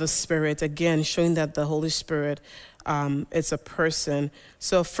mind of the Spirit, again, showing that the Holy Spirit is a person.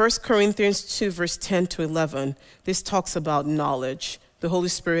 So 1 Corinthians 2, verse 10 to 11, this talks about knowledge, the Holy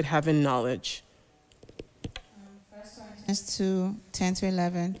Spirit having knowledge. 1 Corinthians 2, 10 to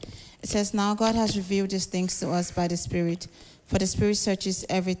 11. It says, now God has revealed these things to us by the Spirit, for the Spirit searches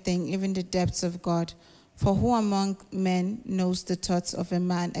everything, even the depths of God. For who among men knows the thoughts of a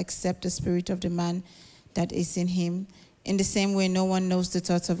man except the spirit of the man that is in him? In the same way, no one knows the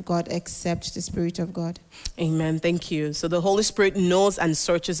thoughts of God except the Spirit of God. Amen. Thank you. So the Holy Spirit knows and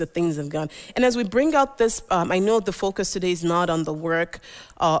searches the things of God. And as we bring out this, I know the focus today is not on the work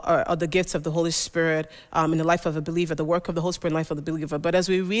or the gifts of the Holy Spirit in the life of a believer, the work of the Holy Spirit in the life of the believer. But as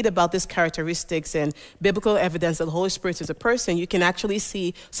we read about these characteristics and biblical evidence that the Holy Spirit is a person, you can actually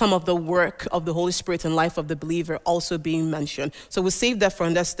see some of the work of the Holy Spirit in the life of the believer also being mentioned. So we'll save that for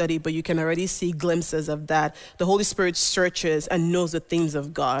another study, but you can already see glimpses of that. The Holy Spirit searches and knows the things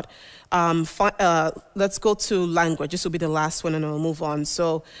of God. Let's go to language. This will be the last one and I'll move on.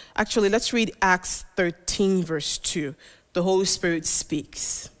 So actually, let's read Acts 13, verse 2. The Holy Spirit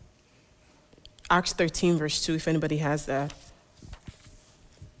speaks. Acts 13, verse 2, if anybody has that.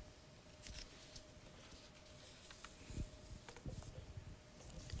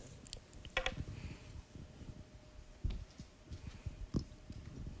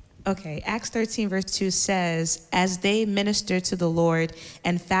 Okay, Acts 13, verse 2 says, as they ministered to the Lord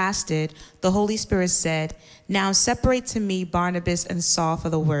and fasted, the Holy Spirit said, now separate to me Barnabas and Saul for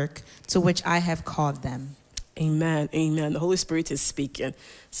the work to which I have called them. Amen, amen. The Holy Spirit is speaking.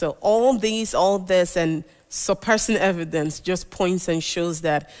 So all this, and suppressing evidence just points and shows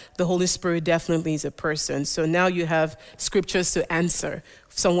that the Holy Spirit definitely is a person. So now you have scriptures to answer.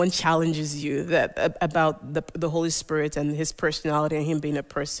 If someone challenges you about the Holy Spirit and his personality and him being a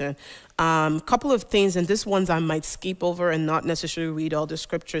person. Couple of things, and this ones I might skip over and not necessarily read all the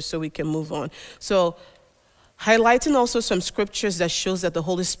scriptures so we can move on. So highlighting also some scriptures that shows that the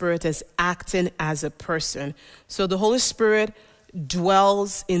Holy Spirit is acting as a person. So the Holy Spirit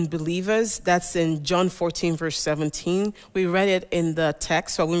dwells in believers. That's in John 14, verse 17. We read it in the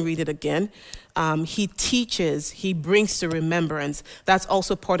text, so I won't read it again. He teaches, he brings to remembrance. That's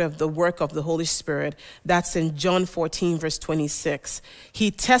also part of the work of the Holy Spirit. That's in John 14, verse 26.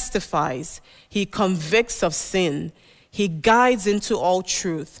 He testifies, he convicts of sin, he guides into all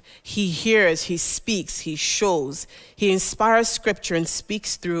truth. He hears, he speaks, he shows. He inspires scripture and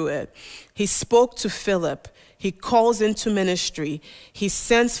speaks through it. He spoke to Philip. He calls into ministry. He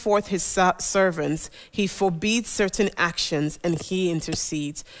sends forth his servants. He forbids certain actions and he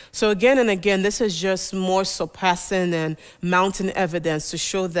intercedes. So again and again, this is just more surpassing and mounting evidence to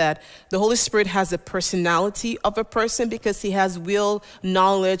show that the Holy Spirit has the personality of a person because he has will,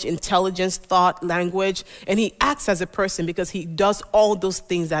 knowledge, intelligence, thought, language, and he acts as a person because he does all those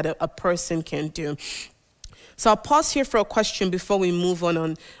things that a person can do. So I'll pause here for a question before we move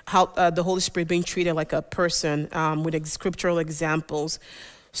on how the Holy Spirit being treated like a person with scriptural examples.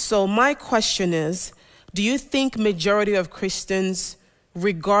 So my question is, do you think majority of Christians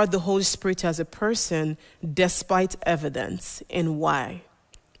regard the Holy Spirit as a person despite evidence, and why?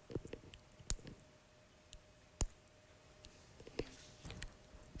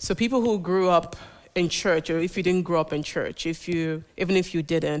 So people who grew up in church, or if you didn't grow up in church, even if you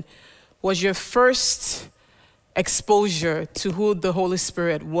didn't, was your first exposure to who the Holy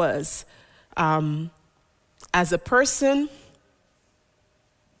Spirit was as a person,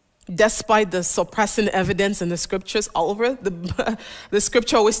 despite the suppressing evidence in the scriptures all over. The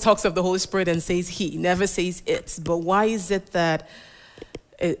scripture always talks of the Holy Spirit and says he, never says it. But why is it that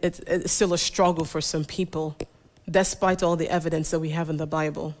it's still a struggle for some people, despite all the evidence that we have in the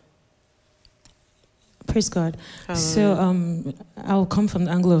Bible? Praise God. So I'll come from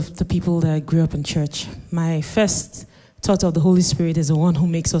the angle of the people that grew up in church. My first thought of the Holy Spirit is the one who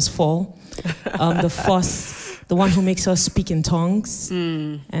makes us fall, the one who makes us speak in tongues.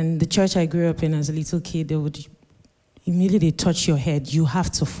 And the church I grew up in as a little kid, they would immediately touch your head. You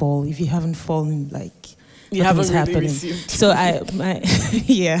have to fall. If you haven't fallen, like, you haven't really happening. Received. So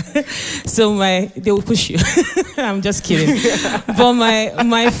they will push you. I'm just kidding. But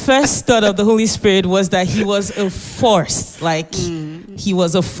my first thought of the Holy Spirit was that he was a force. Like he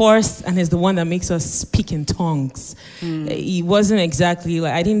was a force, and is the one that makes us speak in tongues. He wasn't exactly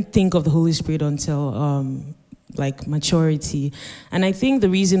like, I didn't think of the Holy Spirit until like maturity. And I think the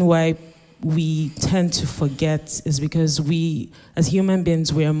reason why we tend to forget is because we, as human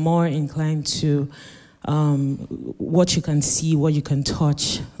beings, we are more inclined to what you can see, what you can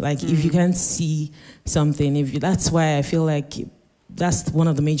touch. Like if you can't see something, that's why I feel like that's one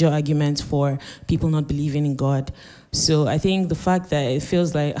of the major arguments for people not believing in God. So I think the fact that it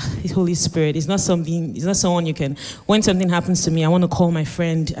feels like the Holy Spirit is not someone you can, when something happens to me, I want to call my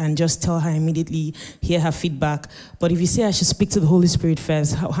friend and just tell her immediately, hear her feedback. But if you say I should speak to the Holy Spirit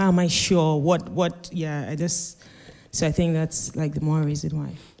first, how am I sure? So I think that's like the more reason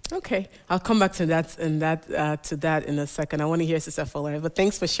why. Okay, I'll come back to that in a second. I want to hear Sister Fuller, but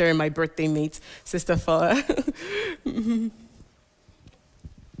thanks for sharing my birthday mate, Sister Fuller.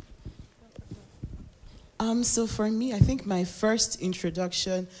 So for me, I think my first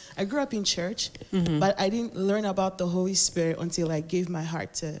introduction, I grew up in church, but I didn't learn about the Holy Spirit until I gave my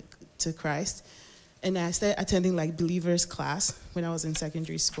heart to Christ. And I started attending like believers class when I was in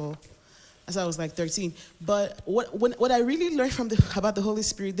secondary school. As I was like 13. But what I really learned about the Holy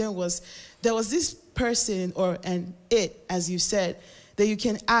Spirit then was there was this person as you said, that you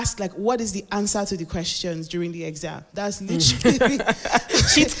can ask, like, what is the answer to the questions during the exam? That's literally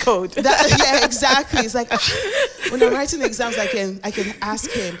cheat code. Yeah, exactly. It's like when I'm writing exams, I can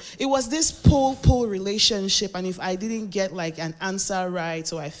ask him. It was this pull relationship, and if I didn't get like an answer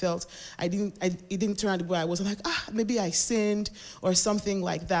right, or I felt it didn't turn out the way I was, I'm like, maybe I sinned or something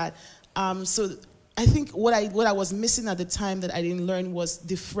like that. So I think what I was missing at the time that I didn't learn was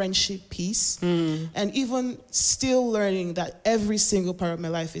the friendship piece, and even still learning that every single part of my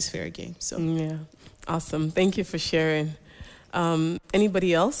life is fair game. So yeah, awesome. Thank you for sharing.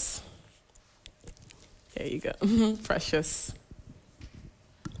 Anybody else? There you go. Precious.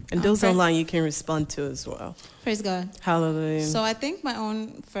 And those online you can respond to as well. Praise God. Hallelujah. So I think my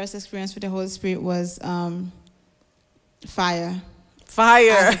own first experience with the Holy Spirit was fire.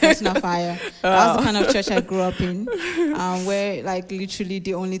 Fire. Personal fire. That was the kind of church I grew up in, where like literally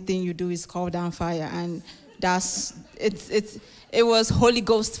the only thing you do is call down fire, and it was Holy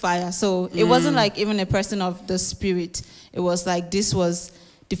Ghost fire. So it wasn't like even a person of the Spirit. It was like this was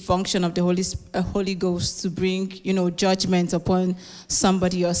the function of the Holy Ghost to bring, judgment upon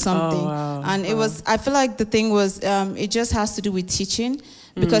somebody or something. Oh, wow. And it was, I feel like the thing was, it just has to do with teaching,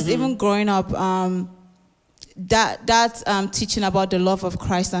 because even growing up, that teaching about the love of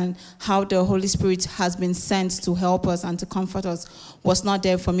Christ and how the Holy Spirit has been sent to help us and to comfort us was not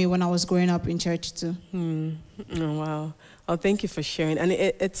there for me when I was growing up in church too. Oh, wow. Oh, thank you for sharing. And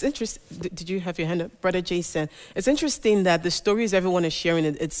it's interesting. Did you have your hand up? Brother Jason, it's interesting that the stories everyone is sharing,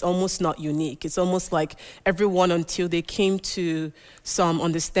 it's almost not unique. It's almost like everyone, until they came to some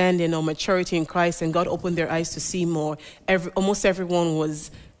understanding or maturity in Christ and God opened their eyes to see more, almost everyone was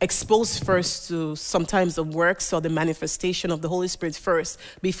exposed first to sometimes the works or the manifestation of the Holy Spirit first,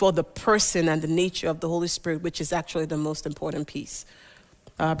 before the person and the nature of the Holy Spirit, which is actually the most important piece.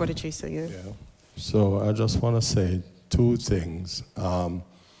 Brother Jason, yeah. So I just want to say two things.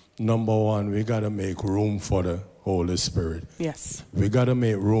 Number one, we got to make room for the Holy Spirit. Yes. We got to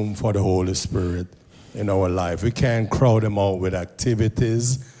make room for the Holy Spirit in our life. We can't crowd him out with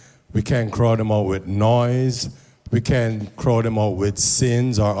activities. We can't crowd him out with noise. We can't crowd him out with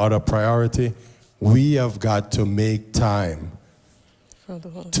sins or other priority. We have got to make time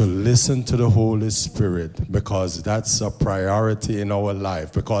to listen to the Holy Spirit, because that's a priority in our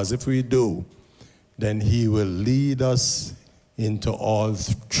life. Because if we do, then he will lead us into all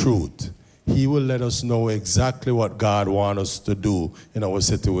truth. He will let us know exactly what God wants us to do in our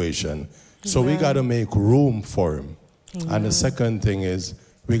situation. So we got to make room for him. And the second thing is,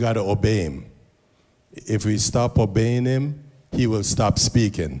 we got to obey him. If we stop obeying him, he will stop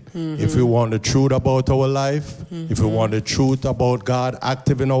speaking. If we want the truth about our life, if we want the truth about God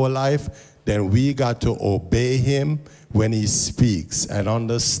active in our life, then we got to obey him when he speaks and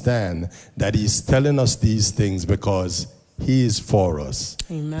understand that he's telling us these things because he is for us.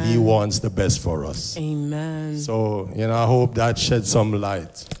 Amen. He wants the best for us. Amen. So, I hope that sheds some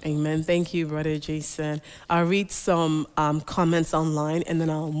light. Amen. Thank you, Brother Jason. I'll read some comments online, and then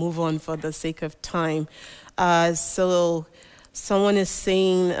I'll move on for the sake of time. So someone is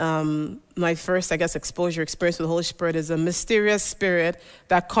saying, my first, exposure experience with the Holy Spirit is a mysterious spirit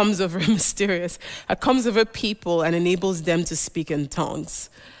that comes over people and enables them to speak in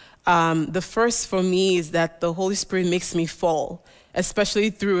tongues. The first for me is that the Holy Spirit makes me fall, especially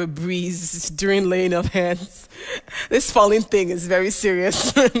through a breeze during laying of hands. This falling thing is very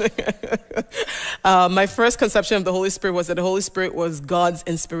serious. My first conception of the Holy Spirit was that the Holy Spirit was God's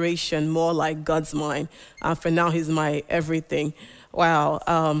inspiration, more like God's mind. For now, he's my everything.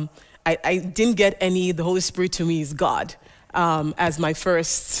 Wow. I didn't get the Holy Spirit to me is God as my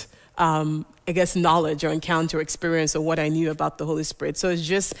first knowledge or encounter experience of what I knew about the Holy Spirit. So it's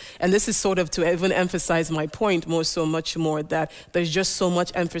just, and this is sort of to even emphasize my point much more, that there's just so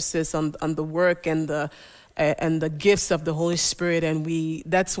much emphasis on the work and the gifts of the Holy Spirit. And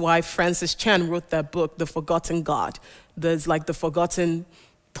that's why Francis Chan wrote that book, The Forgotten God. There's like the forgotten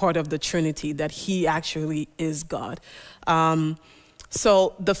part of the Trinity, that he actually is God.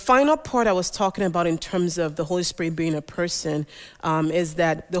 So the final part I was talking about in terms of the Holy Spirit being a person is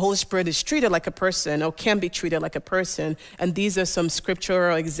that the Holy Spirit is treated like a person, or can be treated like a person. And these are some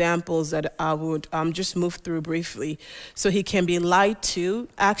scriptural examples that I would just move through briefly. So he can be lied to.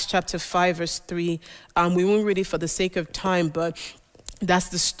 Acts chapter 5, verse 3. We won't read it for the sake of time, but that's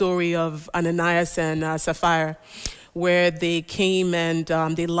the story of Ananias and Sapphira, where they came and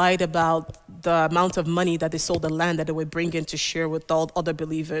they lied about the amount of money that they sold the land that they were bringing to share with all other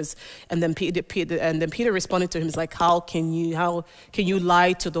believers. And then Peter responded to him, he's like, how can you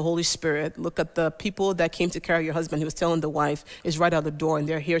lie to the Holy Spirit? Look at the people that came to carry your husband. He was telling the wife, is right out the door, and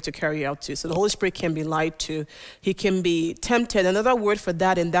they're here to carry you out too. So the Holy Spirit can be lied to. He can be tempted. Another word for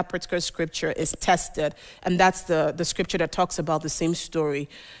that in that particular scripture is tested. And that's the scripture that talks about the same story.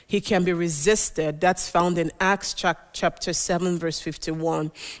 He can be resisted. That's found in Acts chapter 7, verse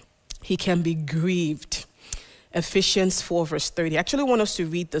 51. He can be grieved. Ephesians 4, verse 30. I actually want us to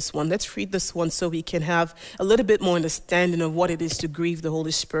read this one. Let's read this one so we can have a little bit more understanding of what it is to grieve the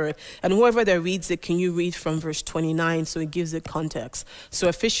Holy Spirit. And whoever that reads it, can you read from verse 29 so it gives it context? So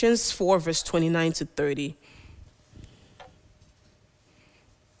Ephesians 4, verse 29 to 30.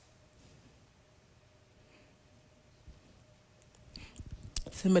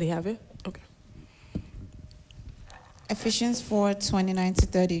 Somebody have it? Okay. Ephesians 4, 29 to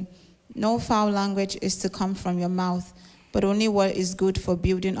 30. No foul language is to come from your mouth, but only what is good for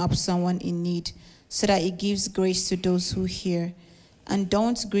building up someone in need, so that it gives grace to those who hear. And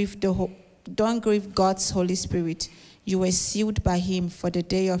don't grieve God's Holy Spirit. You were sealed by him for the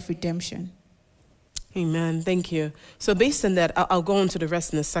day of redemption. Amen. Thank you. So based on that, I'll go into the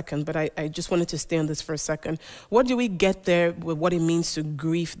rest in a second, but I just wanted to stay on this for a second. What do we get there with what it means to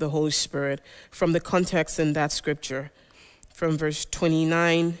grieve the Holy Spirit from the context in that scripture, from verse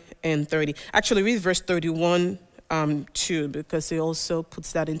 29 and 30? Actually, read verse 31 too, because it also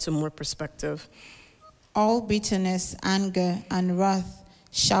puts that into more perspective. All bitterness, anger, and wrath,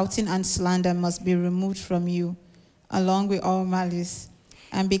 shouting and slander must be removed from you, along with all malice.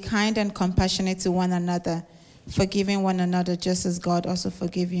 And be kind and compassionate to one another, forgiving one another just as God also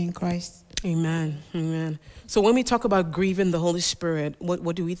forgave you in Christ. Amen. Amen. So when we talk about grieving the Holy Spirit,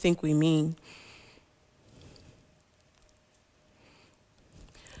 what do we think we mean?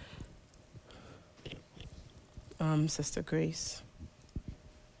 Sister Grace.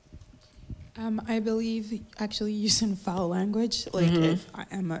 I believe actually using foul language, like if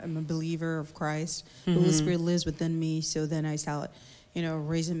I'm a believer of Christ, the Holy Spirit lives within me, so then I start,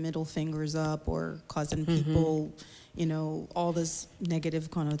 raising middle fingers up or causing people, all this negative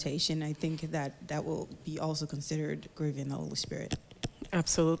connotation. I think that will be also considered grieving the Holy Spirit.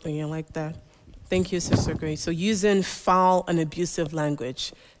 Absolutely, I like that. Thank you, Sister Grace. So using foul and abusive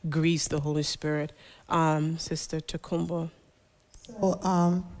language grieves the Holy Spirit. Sister Takumbo.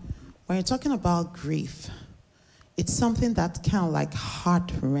 So when you're talking about grief, it's something that's kind of like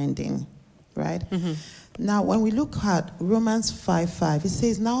heart-rending, right? Now, when we look at Romans 5:5, it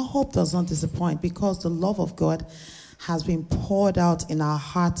says, now hope does not disappoint because the love of God has been poured out in our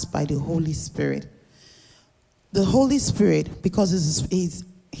hearts by the Holy Spirit. The Holy Spirit, because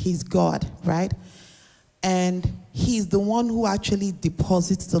he's God, right? And he's the one who actually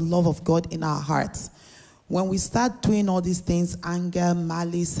deposits the love of God in our hearts. When we start doing all these things, anger,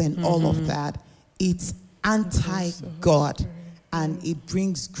 malice, and all of that, it's anti-God, and it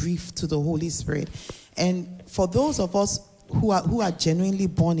brings grief to the Holy Spirit. And for those of us who are genuinely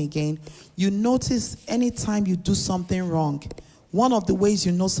born again, you notice anytime you do something wrong, one of the ways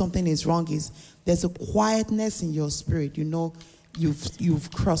you know something is wrong is there's a quietness in your spirit. You know you've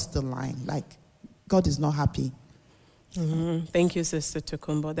crossed the line. Like, God is not happy. Thank you, Sister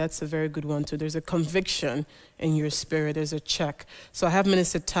Takumbo. That's a very good one, too. There's a conviction in your spirit. There's a check. So I have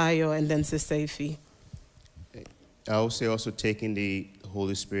Minister Tayo and then Sister Ife. I would say also taking the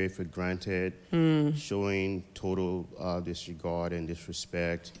Holy Spirit for granted, showing total disregard and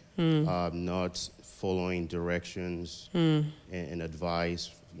disrespect, not following directions and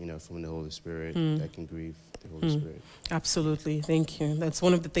advice, from the Holy Spirit that can grieve the Holy Spirit. Absolutely. Thank you. That's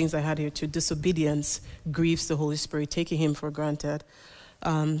one of the things I had here too. Disobedience grieves the Holy Spirit, taking him for granted.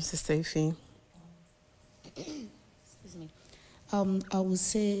 Sister Ife. Excuse me. I would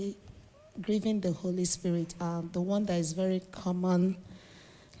say grieving the Holy Spirit, the one that is very common,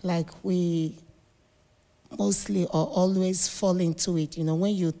 like we mostly or always fall into it.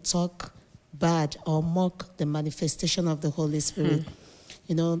 When you talk bad or mock the manifestation of the Holy Spirit,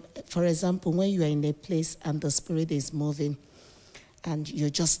 for example, when you are in a place and the Spirit is moving and you're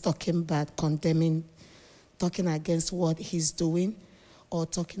just talking bad, condemning, talking against what he's doing, or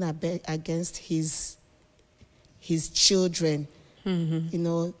talking against his children,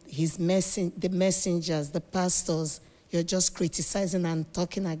 the messengers, the pastors, you're just criticizing and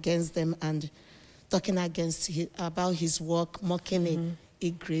talking against them and talking about his work, mocking it,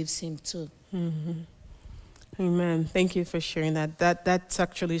 it grieves him too. Amen. Thank you for sharing that. That's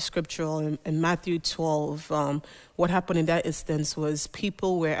actually scriptural in Matthew 12. What happened in that instance was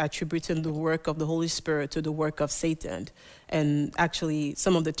people were attributing the work of the Holy Spirit to the work of Satan. And actually,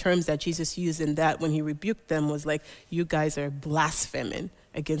 some of the terms that Jesus used in that when he rebuked them was like, you guys are blaspheming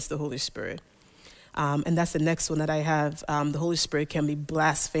against the Holy Spirit. And that's the next one that I have. The Holy Spirit can be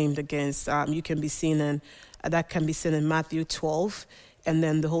blasphemed against. You can be seen that can be seen in Matthew 12. And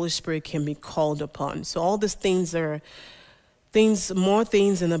then the Holy Spirit can be called upon. So all these things are more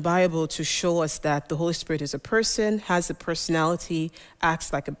things in the Bible to show us that the Holy Spirit is a person, has a personality,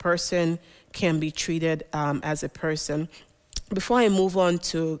 acts like a person, can be treated as a person. Before I move on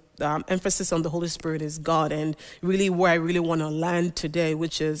to emphasis on the Holy Spirit is God, and really where I really want to land today,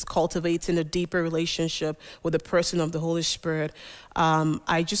 which is cultivating a deeper relationship with the person of the Holy Spirit,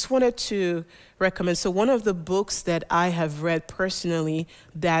 I just wanted to recommend. So one of the books that I have read personally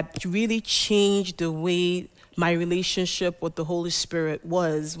that really changed the way my relationship with the Holy Spirit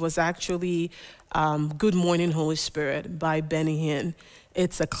was actually Good Morning Holy Spirit by Benny Hinn.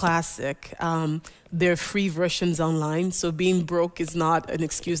 It's a classic. There are free versions online, so being broke is not an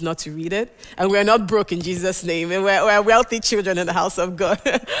excuse not to read it. And we're not broke in Jesus' name, and we're wealthy children in the house of God.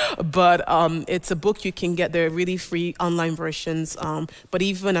 But it's a book you can get. There are really free online versions. But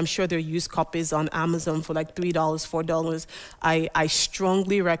even I'm sure there are used copies on Amazon for like $3, $4. I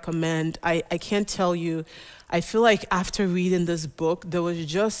strongly recommend. I can't tell you. I feel like after reading this book, there was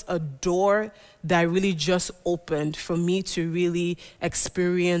just a door that really just opened for me to really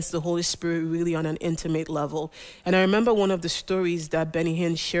experience the Holy Spirit really on an intimate level. And I remember one of the stories that Benny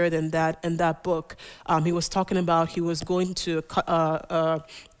Hinn shared in that book. He was talking about he was going to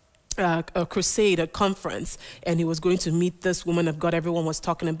a crusade, a conference, and he was going to meet this woman of God. Everyone was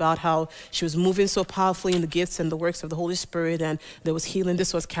talking about how she was moving so powerfully in the gifts and the works of the Holy Spirit, and there was healing.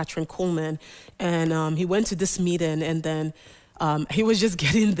 This was Catherine Coleman, and he went to this meeting, and then he was just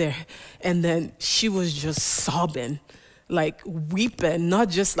getting there, and then she was just sobbing, like weeping, not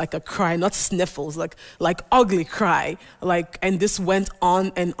just like a cry, not sniffles, like ugly cry, and this went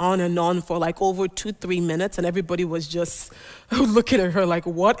on and on and on for like over 2-3 minutes, and everybody was just looking at her like,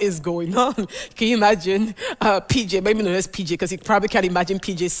 what is going on? Can you imagine PJ, maybe not as PJ, because he probably can't imagine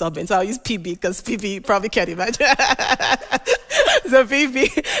PJ sobbing, so I'll use PB, because PB probably can't imagine. So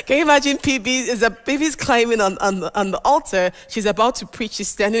PB, can you imagine PB's climbing on the altar, she's about to preach, she's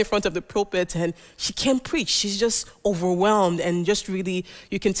standing in front of the pulpit, and she can't preach, she's just overwhelmed, and just really,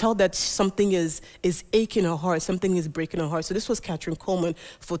 you can tell that something is aching her heart, something is breaking her heart. So this was Catherine Coleman.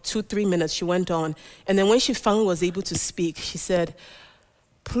 For 2-3 minutes she went on, and then when she finally was able to speak, she said,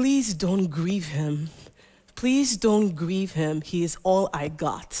 please don't grieve him. Please don't grieve him. He is all I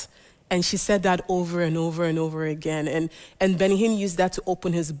got. And she said that over and over and over again. And Benny Hinn used that to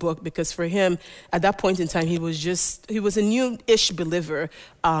open his book, because for him, at that point in time, he was a new-ish believer,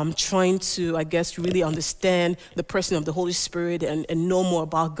 trying to, I guess, really understand the person of the Holy Spirit and know more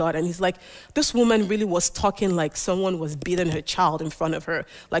about God. And he's like, this woman really was talking like someone was beating her child in front of her,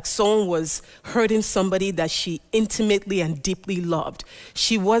 like someone was hurting somebody that she intimately and deeply loved.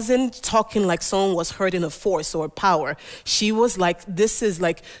 She wasn't talking like someone was hurting a force or power. She was like, this is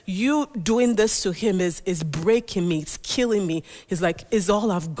like, you doing this to him is breaking me, it's killing me. He's like, it's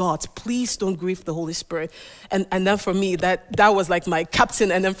all I've got. Please don't grieve the Holy Spirit. And then for me, that was like my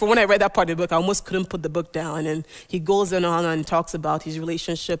captain. And then for when I read that part of the book, I almost couldn't put the book down. And he goes on and talks about his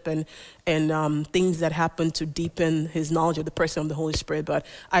relationship and things that happened to deepen his knowledge of the person of the Holy Spirit. But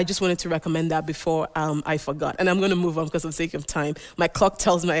I just wanted to recommend that before I forgot. And I'm going to move on because of the sake of time. My clock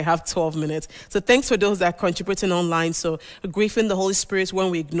tells me I have 12 minutes. So thanks for those that are contributing online. So grieving the Holy Spirit when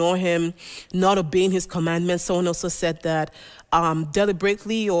we ignore him, not obeying his commandments. Someone also said that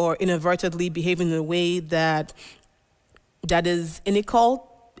deliberately or inadvertently behaving in a way that is inimical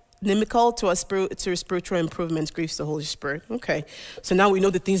to a spiritual improvement grieves the Holy Spirit. Okay, so now we know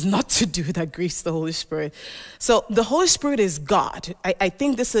the things not to do that grieves the Holy Spirit. So the Holy Spirit is God. I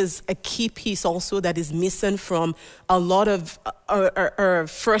think this is a key piece also that is missing from a lot of our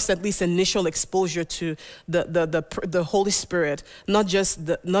first, at least initial exposure to the Holy Spirit. Not just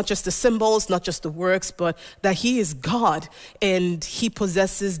the symbols, not just the works, but that He is God and He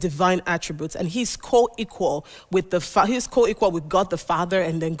possesses divine attributes, and He's co-equal with He's co-equal with God the Father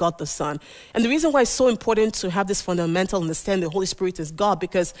and then God the Son. And the reason why it's so important to have this fundamental understanding the Holy Spirit is God,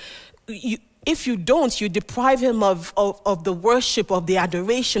 because If you don't, you deprive him of the worship, of the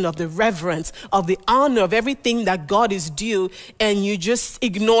adoration, of the reverence, of the honor, of everything that God is due, and you just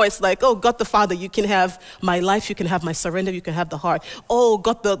ignore. It's like, oh, God the Father, you can have my life, you can have my surrender, you can have the heart. Oh,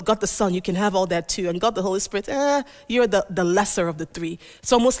 God the Son, you can have all that too. And God the Holy Spirit, you're the lesser of the three.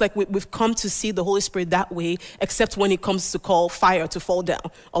 It's almost like we've come to see the Holy Spirit that way, except when it comes to call fire to fall down,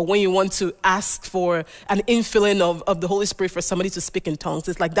 or when you want to ask for an infilling of the Holy Spirit for somebody to speak in tongues.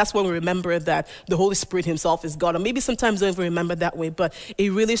 It's like that's when we remember that the Holy Spirit himself is God. Or maybe sometimes don't even remember that way, but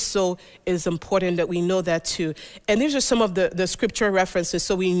it really so is important that we know that too. And these are some of the scripture references,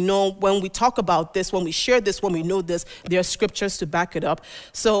 so we know when we talk about this, when we share this, when we know this, there are scriptures to back it up.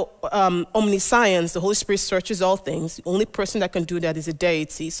 So omniscience, the Holy Spirit searches all things. The only person that can do that is a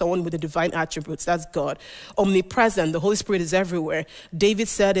deity, someone with the divine attributes. That's God. Omnipresent, the Holy Spirit is everywhere. David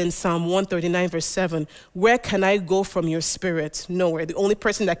said in Psalm 139 verse 7, where can I go from your spirit? Nowhere. The only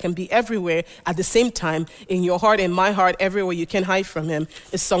person that can be everywhere at the same time, in your heart, in my heart, everywhere you can hide from him,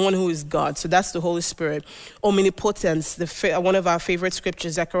 is someone who is God. So that's the Holy Spirit. Omnipotence, one of our favorite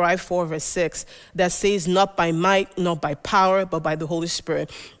scriptures, Zechariah 4 verse 6, that says, not by might, not by power, but by the Holy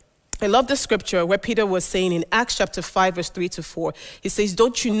Spirit. I love the scripture where Peter was saying in Acts chapter 5, verse 3 to 4, he says,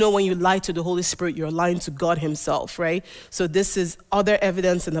 don't you know when you lie to the Holy Spirit, you're lying to God himself, right? So this is other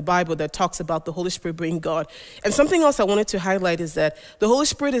evidence in the Bible that talks about the Holy Spirit being God. And something else I wanted to highlight is that the Holy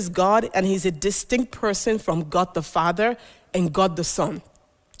Spirit is God, and he's a distinct person from God the Father and God the Son,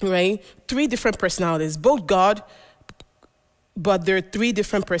 right? Three different personalities, both God, but there are three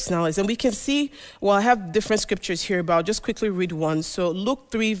different personalities. And we can see, well, I have different scriptures here, but I'll just quickly read one. So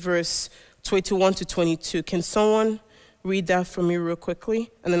Luke 3, verse 21 to 22. Can someone read that for me real quickly?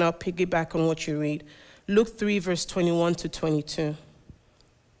 And then I'll piggyback on what you read. Luke 3, verse 21 to 22.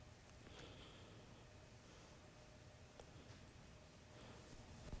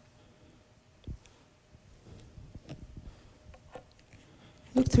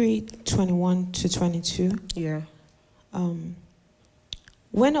 Luke 3, 21 to 22. Yeah.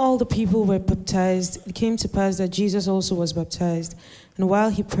 When all the people were baptized, it came to pass that Jesus also was baptized. And while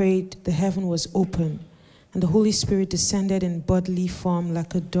he prayed, the heaven was open, and the Holy Spirit descended in bodily form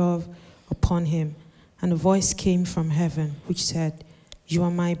like a dove upon him. And a voice came from heaven, which said, you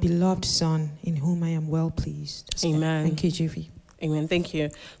are my beloved Son, in whom I am well pleased. Amen. Thank you, JV. Amen. Thank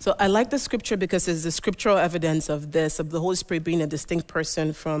you. So I like the scripture because it's the scriptural evidence of this, of the Holy Spirit being a distinct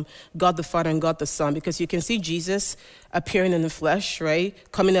person from God the Father and God the Son, because you can see Jesus appearing in the flesh, right?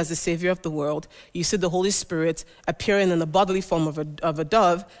 Coming as the Savior of the world. You see the Holy Spirit appearing in the bodily form of a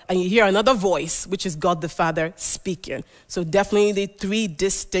dove, and you hear another voice, which is God the Father speaking. So definitely the three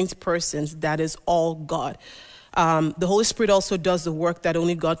distinct persons, that is all God. The Holy Spirit also does the work that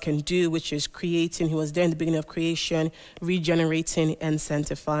only God can do, which is creating. He was there in the beginning of creation, regenerating and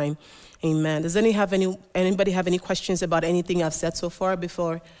sanctifying. Amen. Does anybody have any questions about anything I've said so far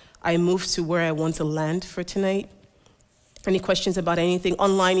before I move to where I want to land for tonight? Any questions about anything?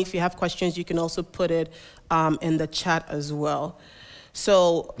 Online, if you have questions, you can also put it in the chat as well.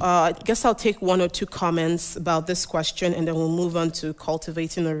 So I guess I'll take one or two comments about this question, and then we'll move on to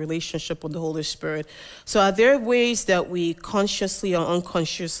cultivating a relationship with the Holy Spirit. So are there ways that we consciously or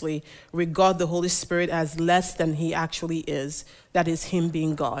unconsciously regard the Holy Spirit as less than he actually is? That is him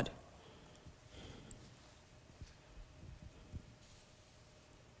being God.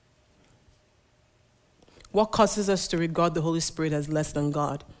 What causes us to regard the Holy Spirit as less than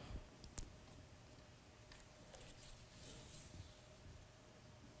God?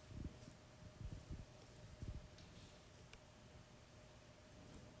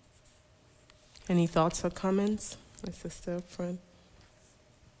 Any thoughts or comments? My sister up front.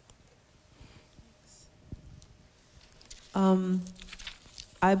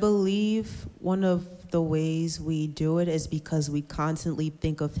 I believe one of the ways we do it is because we constantly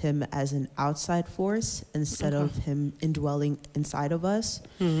think of him as an outside force instead of him indwelling inside of us.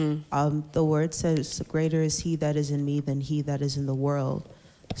 The word says, greater is he that is in me than he that is in the world.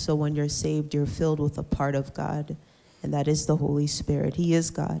 So when you're saved, you're filled with a part of God, and that is the Holy Spirit. He is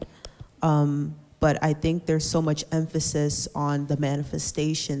God. But I think there's so much emphasis on the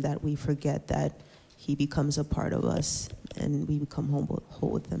manifestation that we forget that he becomes a part of us and we become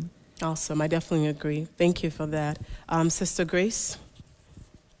whole with him. Awesome. I definitely agree. Thank you for that. Sister Grace?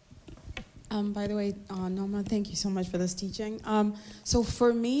 By the way, Nneoma, thank you so much for this teaching. So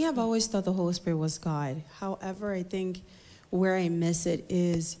for me, I've always thought the Holy Spirit was God. However, I think where I miss it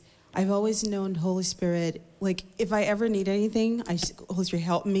is I've always known Holy Spirit, like if I ever need anything, Holy Spirit,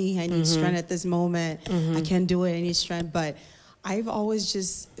 help me. I need strength at this moment. I can't do it. I need strength. But I've always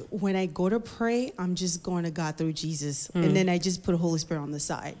just, when I go to pray, I'm just going to God through Jesus. And then I just put Holy Spirit on the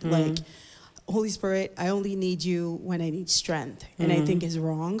side. Like Holy Spirit, I only need you when I need strength, and I think is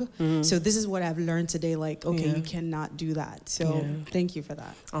wrong. So this is what I've learned today, like, okay, you cannot do that. So thank you for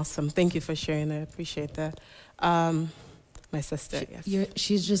that. Awesome. Thank you for sharing. I appreciate that. My sister, yes.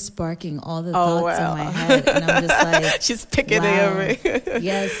 She's just sparking all the thoughts in my head, and I'm just like, she's picking it.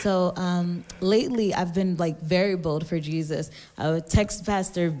 Yeah. So lately, I've been like very bold for Jesus. I would text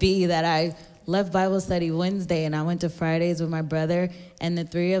Pastor B that I left Bible study Wednesday and I went to Fridays with my brother, and the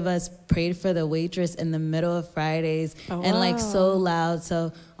three of us prayed for the waitress in the middle of Fridays, and like so loud.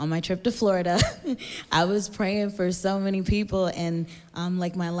 So on my trip to Florida, I was praying for so many people, and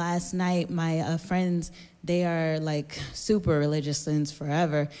like my last night, my friends, they are like super religious since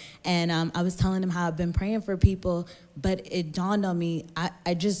forever, and I was telling them how I've been praying for people, but it dawned on me,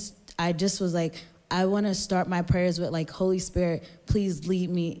 I just was like, I want to start my prayers with like, Holy Spirit, please lead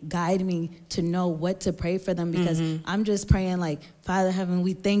me, guide me to know what to pray for them, because I'm just praying like, Father Heaven,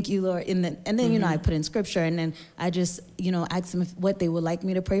 we thank you, Lord. And then you know, I put in scripture, and then I just, you know, ask them what they would like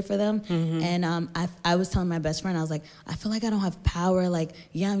me to pray for them. And I was telling my best friend, I was like, I feel like I don't have power. Like,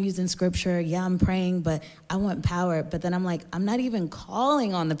 yeah, I'm using scripture. Yeah, I'm praying, but I want power. But then I'm like, I'm not even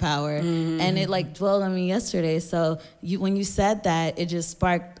calling on the power. And it like dwelled on me yesterday. So when you said that, it just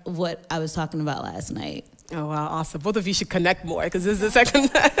sparked what I was talking about last night. Oh, wow, awesome. Both of you should connect more, because this is the second.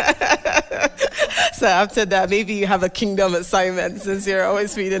 So after that, maybe you have a kingdom assignment, since you're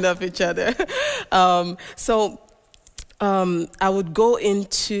always feeding off each other. I would go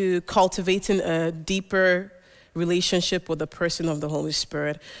into cultivating a deeper relationship with the person of the Holy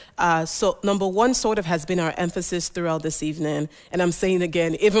Spirit. So number one sort of has been our emphasis throughout this evening. And I'm saying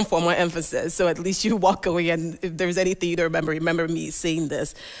again, even for my emphasis, so at least you walk away, and if there's anything you don't remember me saying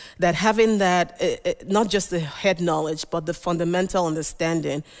this, that having that, not just the head knowledge, but the fundamental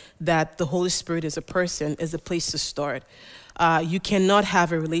understanding that the Holy Spirit is a person is a place to start. You cannot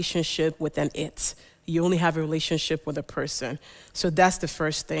have a relationship with an it. You only have a relationship with a person. So that's the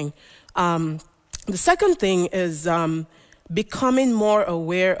first thing. The second thing is becoming more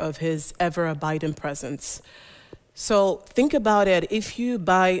aware of his ever-abiding presence. So think about it. If you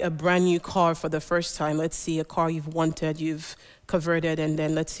buy a brand new car for the first time, let's see, a car you've wanted, you've converted, and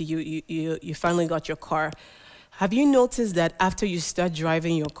then let's see, you finally got your car. Have you noticed that after you start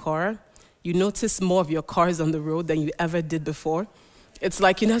driving your car, you notice more of your cars on the road than you ever did before? It's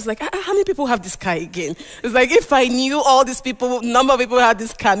like, you know, it's like, how many people have this car again? It's like, if I knew all these people, number of people had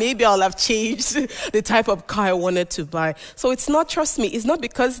this car, maybe I'll have changed the type of car I wanted to buy. So it's not, trust me, it's not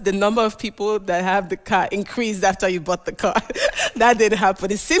because the number of people that have the car increased after you bought the car. That didn't happen.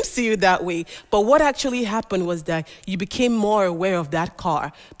 It seems to you that way. But what actually happened was that you became more aware of that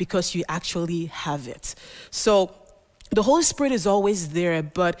car because you actually have it. So the Holy Spirit is always there,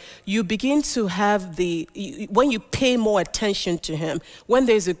 but you begin to have when you pay more attention to him, when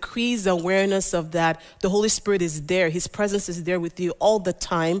there's a increased awareness of that, the Holy Spirit is there, his presence is there with you all the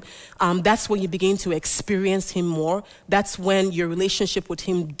time, that's when you begin to experience him more. That's when your relationship with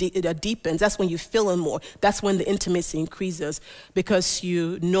him deepens. That's when you feel him more. That's when the intimacy increases, because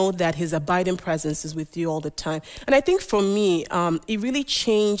you know that his abiding presence is with you all the time. And I think for me, it really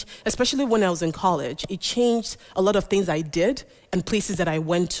changed, especially when I was in college. It changed a lot of things I did and places that I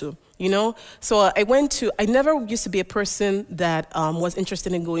went to, you know? So I never used to be a person that was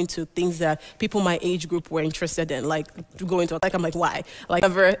interested in going to things that people my age group were interested in, like going to, like, I'm like, why? Like, I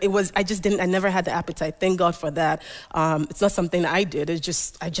never had the appetite. Thank God for that. It's not something I did.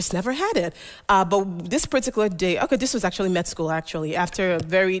 I just never had it. But this particular day, okay, this was actually med school, actually. After a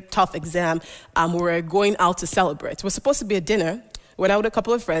very tough exam, we were going out to celebrate. It was supposed to be a dinner. Went out with a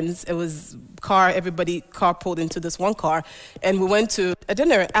couple of friends. It was everybody carpooled into this one car, and we went to a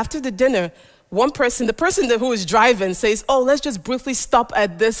dinner. After the dinner, the person who was driving says, "Oh, let's just briefly stop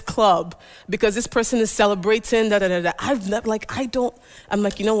at this club because this person is celebrating." Da da da da. I'm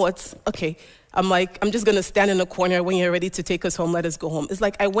like, you know what? Okay. I'm like, I'm just gonna stand in the corner. When you're ready to take us home, let us go home. It's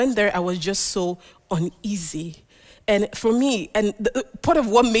like I went there. I was just so uneasy, and for me, and part of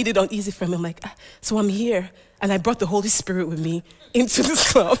what made it uneasy for me, I'm like, so I'm here. And I brought the Holy Spirit with me into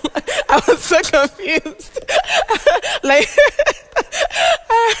this club. I was so confused.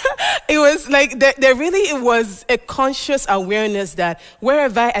 It was like, there really was a conscious awareness that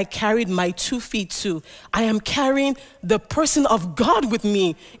wherever I carried my 2 feet to, I am carrying the person of God with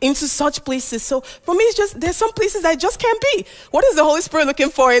me into such places. So for me, it's just, there's some places I just can't be. What is the Holy Spirit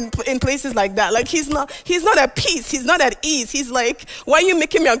looking for in places like that? Like, he's not at peace. He's not at ease. He's like, why are you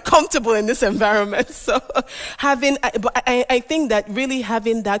making me uncomfortable in this environment? So I think that really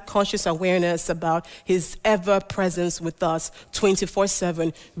having that conscious awareness about his ever presence with us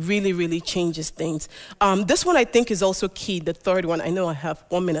 24/7 really, really changes things. This one I think is also key, the third one. I know I have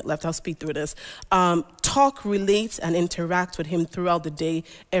 1 minute left. I'll speed through this. Talk, relate, and interact with him throughout the day,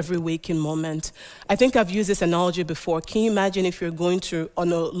 every waking moment. I think I've used this analogy before. Can you imagine if you're going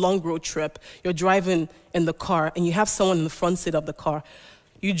on a long road trip, you're driving in the car, and you have someone in the front seat of the car.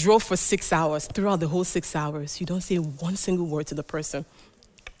 You drove for 6 hours. Throughout the whole 6 hours, you don't say one single word to the person.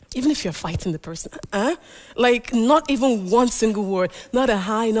 Even if you're fighting the person, like not even one single word, not a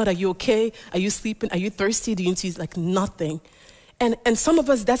hi, not are you okay, are you sleeping, are you thirsty, do you need to use, like nothing. And some of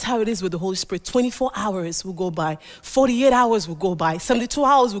us, that's how it is with the Holy Spirit. 24 hours will go by, 48 hours will go by, 72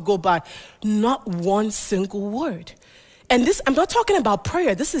 hours will go by, not one single word. And this, I'm not talking about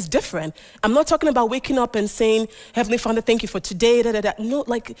prayer. This is different. I'm not talking about waking up and saying, Heavenly Father, thank you for today. Da, da, da. No,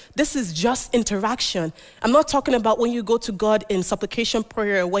 like this is just interaction. I'm not talking about when you go to God in supplication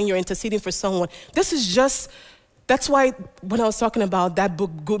prayer, when you're interceding for someone. This is just, that's why when I was talking about that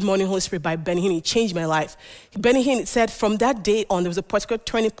book, Good Morning, Holy Spirit by Benny Hinn, it changed my life. Benny Hinn said from that day on, there was a particular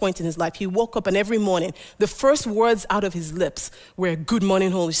turning point in his life. He woke up and every morning, the first words out of his lips were, Good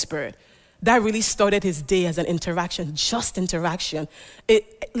morning, Holy Spirit. That really started his day as an interaction, just interaction.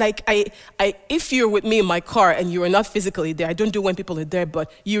 If you're with me in my car and you are not physically there, I don't do it when people are there,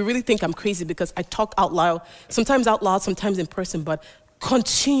 but you really think I'm crazy because I talk out loud, sometimes in person, but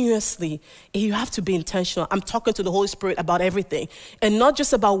continuously. You have to be intentional. I'm talking to the Holy Spirit about everything, and not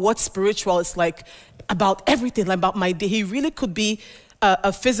just about what's spiritual. It's like about everything, like about my day. He really could be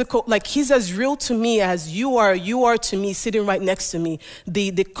a physical, like he's as real to me as you are to me, sitting right next to me.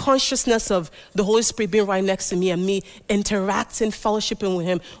 The consciousness of the Holy Spirit being right next to me and me interacting, fellowshipping with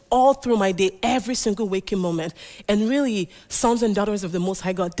him all through my day, every single waking moment. And really, sons and daughters of the Most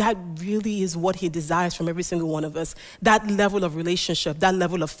High God, that really is what he desires from every single one of us. That level of relationship, that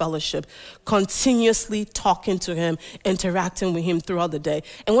level of fellowship, continuously talking to him, interacting with him throughout the day.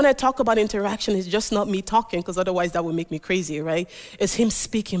 And when I talk about interaction, it's just not me talking, because otherwise that would make me crazy, right? It's him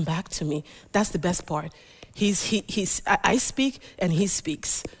speaking back to me. That's the best part. I speak and he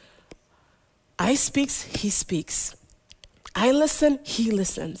speaks. I speak, he speaks. I listen, he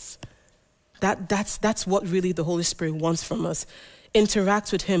listens. That's what really the Holy Spirit wants from us.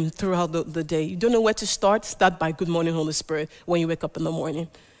 Interact with him throughout the day. You don't know where to start? Start by Good Morning, Holy Spirit. When you wake up in the morning,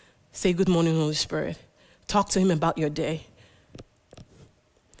 say Good Morning, Holy Spirit. Talk to him about your day.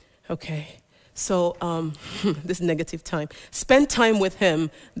 Okay. So this negative time. Spend time with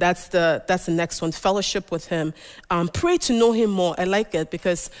him. That's the next one. Fellowship with him. Pray to know him more. I like it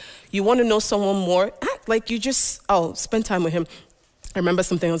because you want to know someone more. Act like you just, spend time with him. I remember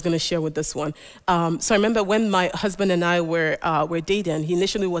something I was going to share with this one. So I remember when my husband and I were dating, he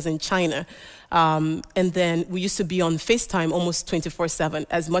initially was in China. And then we used to be on FaceTime almost 24/7,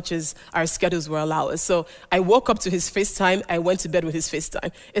 as much as our schedules were allow us. So I woke up to his FaceTime, I went to bed with his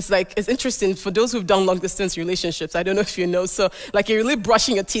FaceTime. It's interesting for those who've done long distance relationships. I don't know if you know. So like you're really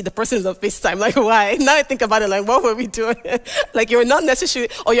brushing your teeth, the person is on FaceTime. Like why? Now I think about it, like what were we doing? Like you're not necessarily,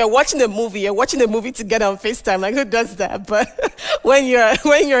 or you're watching a movie together on FaceTime. Like who does that? But when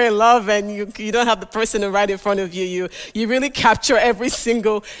you're in love and you don't have the person right in front of you, you really capture every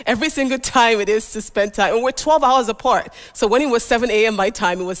single time it is to spend time. And we're 12 hours apart. So when it was 7 a.m. my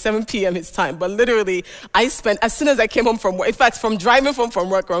time, it was 7 p.m. his time. But literally, I spent, as soon as I came home from work, in fact, from driving home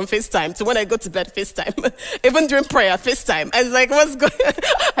from work, we're on FaceTime, to when I go to bed, FaceTime. Even during prayer, FaceTime. I was like, what's going on?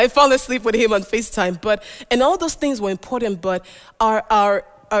 I fall asleep with him on FaceTime. And all those things were important, but our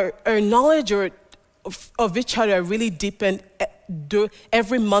knowledge of each other really deepened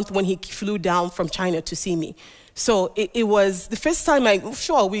every month when he flew down from China to see me. So it was the first time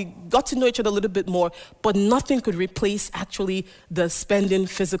we got to know each other a little bit more, but nothing could replace actually the spending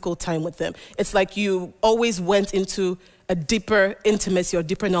physical time with them. It's like you always went into a deeper intimacy or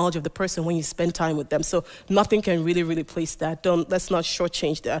deeper knowledge of the person when you spend time with them. So nothing can really replace that. Let's not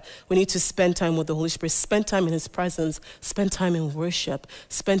shortchange that. We need to spend time with the Holy Spirit, spend time in his presence, spend time in worship,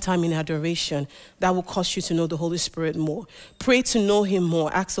 spend time in adoration. That will cause you to know the Holy Spirit more. Pray to know him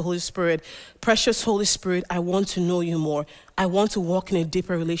more. Ask the Holy Spirit, precious Holy Spirit, I want to know you more. I want to walk in a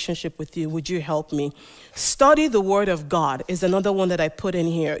deeper relationship with you. Would you help me? Study the Word of God is another one that I put in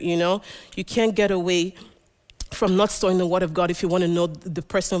here. You can't get away from not studying the Word of God if you want to know the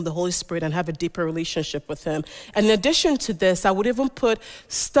person of the Holy Spirit and have a deeper relationship with him. And in addition to this, I would even put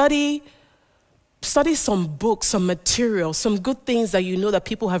study study some books, some material, some good things that you know that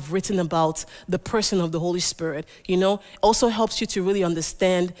people have written about the person of the Holy Spirit. You know, also helps you to really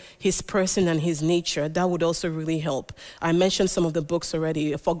understand his person and his nature. That would also really help. I mentioned some of the books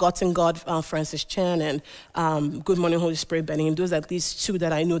already: Forgotten God, Francis Chan, and Good Morning Holy Spirit, Benny. And those are at least two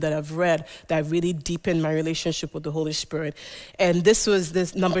that I know that I've read that really deepened my relationship with the Holy Spirit. And this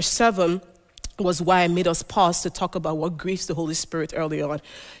number 7 was why I made us pause to talk about what grieves the Holy Spirit early on.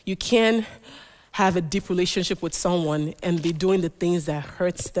 You can have a deep relationship with someone and be doing the things that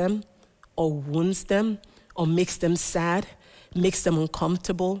hurts them or wounds them or makes them sad, makes them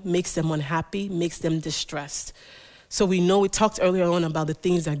uncomfortable, makes them unhappy, makes them distressed. So we talked earlier on about the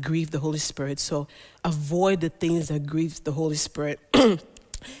things that grieve the Holy Spirit. So avoid the things that grieve the Holy Spirit.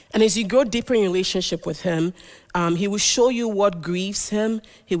 And as you grow deeper in relationship with him, he will show you what grieves him.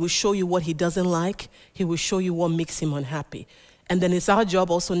 He will show you what he doesn't like. He will show you what makes him unhappy. And then it's our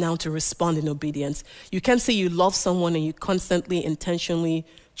job also now to respond in obedience. You can't say you love someone and you constantly, intentionally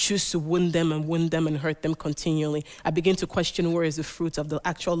choose to wound them and hurt them continually. I begin to question where is the fruit of the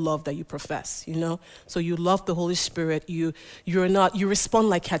actual love that you profess, you know? So you love the Holy Spirit. You respond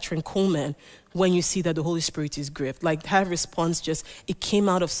like Catherine Coleman when you see that the Holy Spirit is grieved. Like her response it came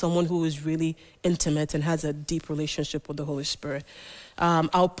out of someone who is really intimate and has a deep relationship with the Holy Spirit.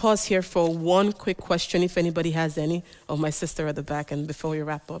 I'll pause here for one quick question, if anybody has any, of my sister at the back, and before we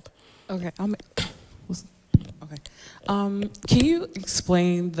wrap up. Okay. Can you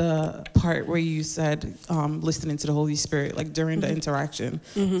explain the part where you said listening to the Holy Spirit, like during the interaction?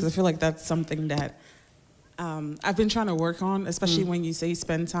 Because I feel like that's something that I've been trying to work on, especially when you say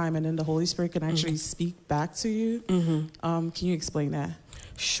spend time and then the Holy Spirit can actually speak back to you. Can you explain that?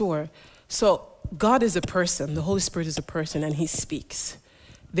 Sure. So God is a person, the Holy Spirit is a person, and he speaks.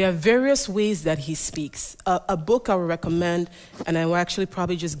 There are various ways that he speaks. A book I would recommend, and I will actually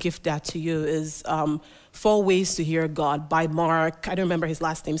probably just gift that to you, is 4 Ways to Hear God by Mark. I don't remember his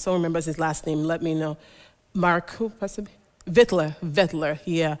last name. Someone remembers his last name, let me know. Mark, who possibly? Vettler,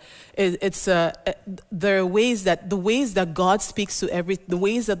 yeah. There are ways that God speaks to the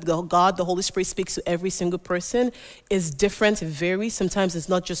ways that God, the Holy Spirit, speaks to every single person is different, it varies. Sometimes it's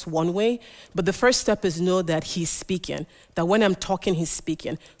not just one way, but the first step is know that he's speaking, that when I'm talking, he's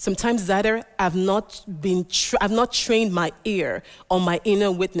speaking. Sometimes either I've not trained my ear or my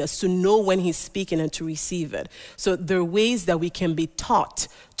inner witness to know when he's speaking and to receive it. So there are ways that we can be taught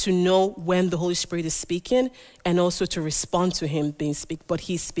to know when the Holy Spirit is speaking and also to respond to him but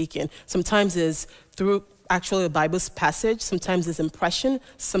he's speaking. Sometimes it's through actually a Bible passage, sometimes it's impression,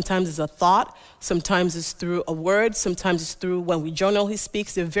 sometimes it's a thought, sometimes it's through a word, sometimes it's through when we journal he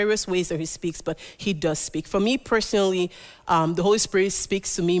speaks. There are various ways that he speaks, but he does speak. For me personally, the Holy Spirit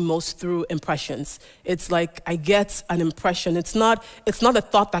speaks to me most through impressions. It's like I get an impression. It's not a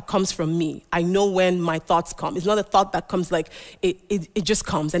thought that comes from me. I know when my thoughts come. It's not a thought that comes like it just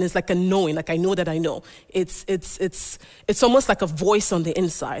comes, and it's like a knowing, like I know that I know. It's almost like a voice on the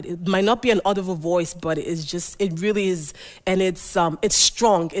inside. It might not be an audible voice, but it really is, and it's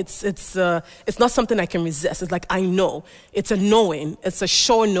strong. It's not something I can resist. It's like I know. It's a knowing. It's a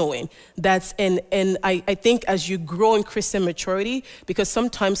sure knowing. And I think as you grow in Christian maturity, because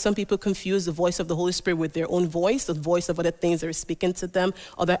sometimes some people confuse the voice of the Holy Spirit with their own voice, the voice of other things that are speaking to them,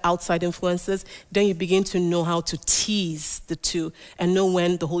 other outside influences, then you begin to know how to tease the two and know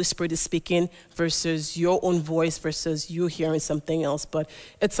when the Holy Spirit is speaking versus your own voice versus you hearing something else. But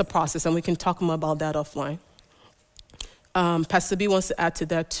it's a process, and we can talk more about that offline. Pastor B wants to add to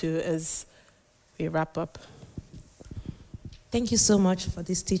that too as we wrap up. Thank you so much for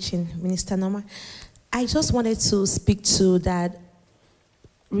this teaching, Minister Nneoma. I just wanted to speak to that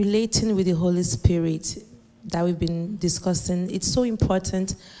relating with the Holy Spirit that we've been discussing. It's so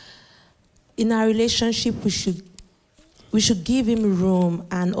important. In our relationship, we should give him room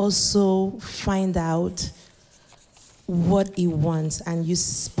and also find out what he wants. And you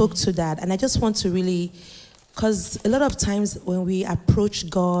spoke to that. And I just want to really, because a lot of times when we approach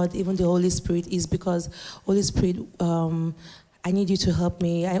God, even the Holy Spirit, is because, Holy Spirit, I need you to help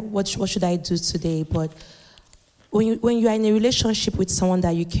me. What should I do today? But when you are in a relationship with someone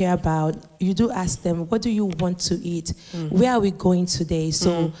that you care about, you do ask them, what do you want to eat? Where are we going today?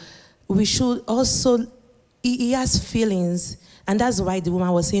 So we should also, he has feelings, and that's why the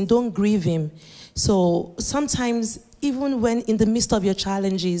woman was saying, don't grieve him. So sometimes, even when in the midst of your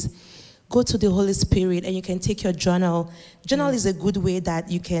challenges, go to the Holy Spirit and you can take your journal. Journal is a good way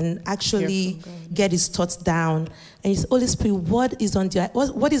that you can actually get his thoughts down. And you say, Holy Spirit, what is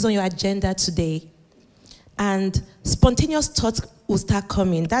on your agenda today? And spontaneous thoughts will start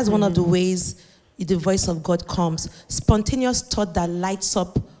coming. That's one of the ways the voice of God comes. Spontaneous thought that lights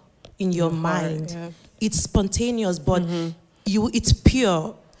up in your heart, mind. yeah. It's spontaneous, but it's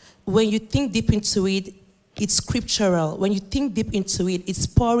pure. When you think deep into it, it's scriptural. When you think deep into it, it's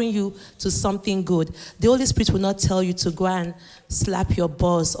pouring you to something good. The Holy Spirit will not tell you to go and slap your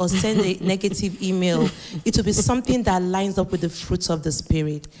boss or send a negative email. It will be something that lines up with the fruits of the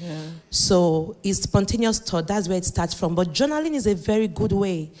Spirit. Yeah. So it's spontaneous thought. That's where it starts from. But journaling is a very good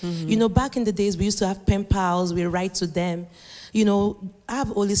way. You know, back in the days, we used to have pen pals. We write to them. You know, have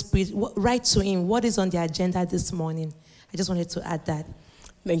Holy Spirit, write to him. What is on the agenda this morning? I just wanted to add that.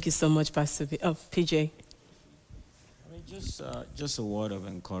 Thank you so much, Pastor PJ. Just a word of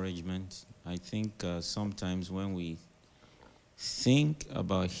encouragement. I think sometimes when we think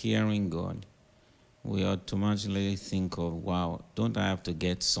about hearing God, we automatically think of, wow, don't I have to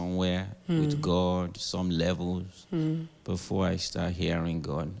get somewhere with God, some levels, before I start hearing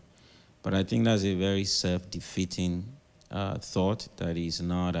God? But I think that's a very self-defeating thought that is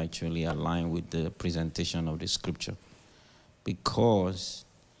not actually aligned with the presentation of the scripture. Because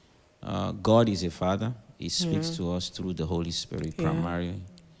God is a father. He speaks to us through the Holy Spirit primarily.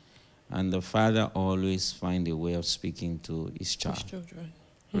 And the Father always finds a way of speaking to his child,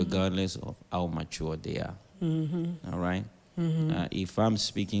 regardless of how mature they are. All right? If I'm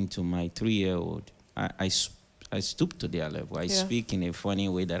speaking to my 3-year-old, I stoop to their level. I speak in a funny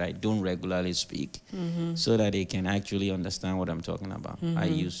way that I don't regularly speak, so that they can actually understand what I'm talking about. I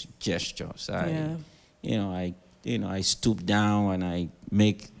use gestures. I stoop down and I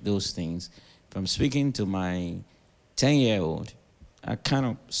make those things. If I'm speaking to my 10-year-old, I kind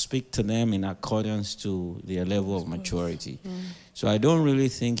of speak to them in accordance to their level of maturity. So I don't really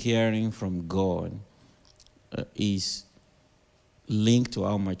think hearing from God is linked to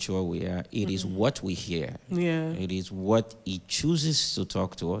how mature we are. It is what we hear. It is what he chooses to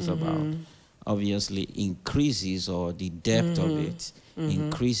talk to us about. Obviously increases, or the depth of it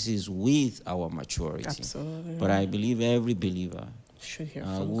increases with our maturity. Absolutely. But I believe every believer should hear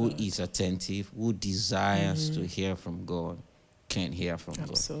who God. is attentive, who desires to hear from God, can hear from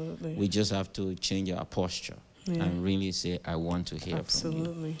Absolutely. God. We just have to change our posture and really say, I want to hear from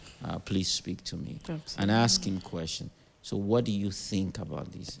you. Please speak to me. And ask him questions. So what do you think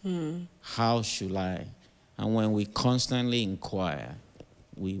about this? How should I? And when we constantly inquire,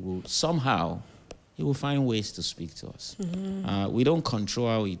 we will somehow, he will find ways to speak to us. We don't control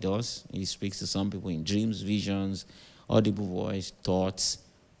how he does. He speaks to some people in dreams, visions, audible voice, thoughts,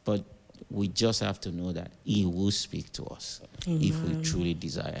 but we just have to know that he will speak to us if we truly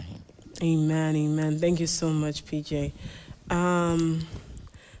desire him. Amen, amen. Thank you so much, PJ.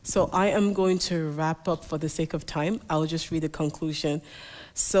 So I am going to wrap up for the sake of time. I'll just read the conclusion.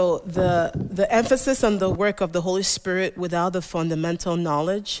 So the emphasis on the work of the Holy Spirit without the fundamental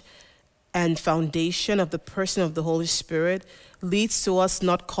knowledge and foundation of the person of the Holy Spirit leads to us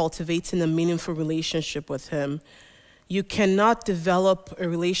not cultivating a meaningful relationship with him. You cannot develop a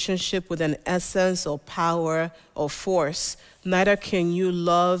relationship with an essence or power or force. Neither can you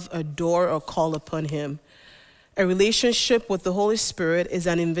love, adore, or call upon him. A relationship with the Holy Spirit is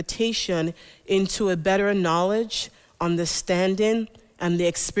an invitation into a better knowledge, understanding, and the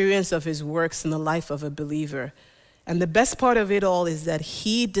experience of his works in the life of a believer. And the best part of it all is that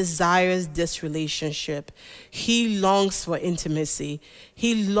he desires this relationship. He longs for intimacy.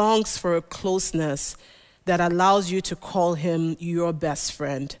 He longs for a closeness that allows you to call him your best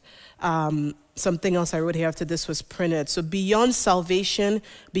friend. Something else I wrote here after this was printed. So beyond salvation,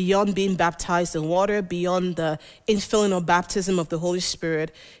 beyond being baptized in water, beyond the infilling or baptism of the Holy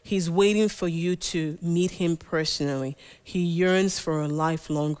Spirit, he's waiting for you to meet him personally. He yearns for a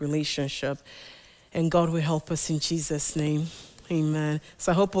lifelong relationship. And God will help us in Jesus' name. Amen.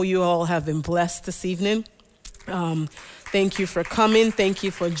 So I hope you all have been blessed this evening. Thank you for coming. Thank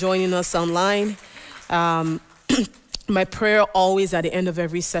you for joining us online. My prayer always at the end of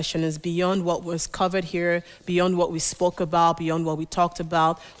every session is beyond what was covered here, beyond what we spoke about, beyond what we talked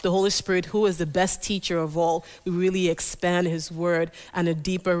about. The Holy Spirit, who is the best teacher of all, will really expand his word and a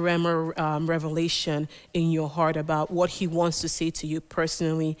deeper revelation in your heart about what he wants to say to you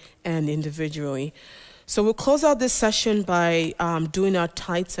personally and individually. So we'll close out this session by doing our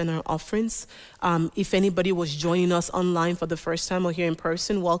tithes and our offerings. If anybody was joining us online for the first time or here in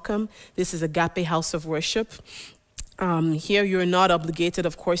person, welcome. This is Agape House of Worship. Here you're not obligated,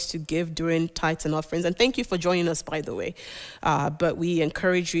 of course, to give during tithes and offerings. And thank you for joining us, by the way. But we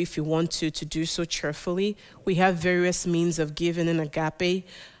encourage you, if you want to do so cheerfully. We have various means of giving in Agape.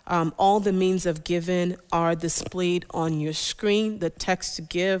 All the means of giving are displayed on your screen: the text to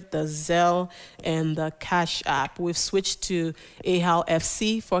give, the Zelle, and the Cash App. We've switched to AHOW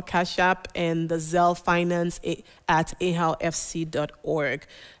FC for Cash App and the Zelle Finance at ahowfc.org.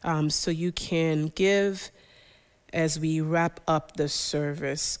 So you can give as we wrap up the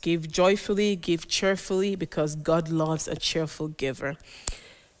service. Give joyfully, give cheerfully, because God loves a cheerful giver.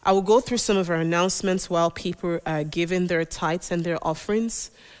 I will go through some of our announcements while people are giving their tithes and their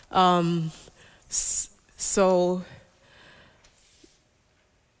offerings. Bible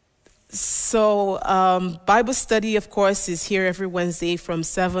study, of course, is here every Wednesday from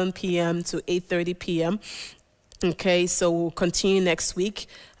 7 p.m. to 8:30 p.m. Okay, so we'll continue next week,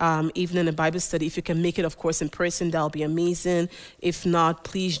 evening in Bible study. If you can make it, of course, in person, that'll be amazing. If not,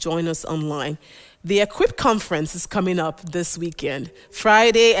 please join us online. The Equip Conference is coming up this weekend,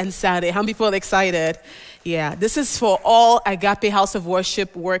 Friday and Saturday. How many people are excited? Yeah, this is for all Agape House of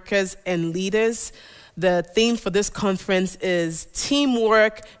Worship workers and leaders. The theme for this conference is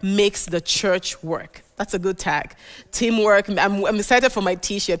Teamwork Makes the Church Work. That's a good tag. Teamwork. I'm excited for my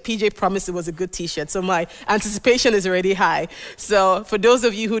t-shirt. PJ promised it was a good t-shirt, so my anticipation is already high. So for those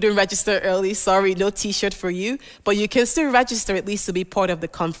of you who didn't register early, sorry, no t-shirt for you, but you can still register at least to be part of the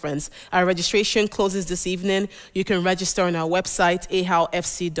conference. Our registration closes this evening. You can register on our website,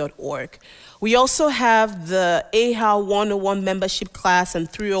 ahowfc.org. We also have the AHOW 101 membership class and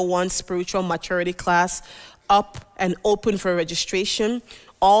 301 spiritual maturity class up and open for registration.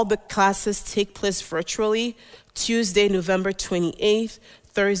 All the classes take place virtually, Tuesday, November 28th,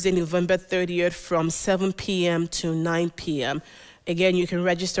 Thursday, November 30th from 7 p.m. to 9 p.m. Again, you can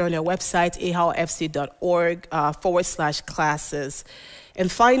register on our website, ahowfc.org/classes. And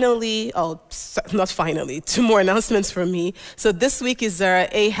finally, two more announcements from me. So this week is our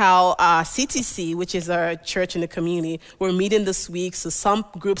AHOW CTC, which is our church in the community. We're meeting this week, so some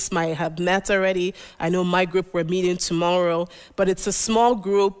groups might have met already. I know my group, we're meeting tomorrow, but it's a small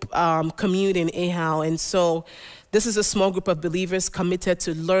group community in AHOW, and so this is a small group of believers committed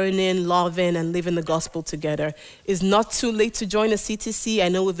to learning, loving, and living the gospel together. It's not too late to join a CTC. I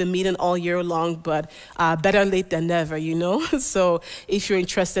know we've been meeting all year long, but better late than never, you know? So if you're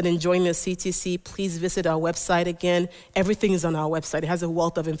interested in joining a CTC, please visit our website again. Everything is on our website. It has a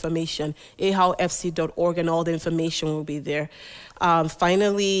wealth of information. ahowfc.org, and all the information will be there.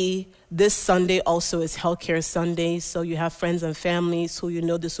 Finally, this Sunday also is Healthcare Sunday, so you have friends and families who you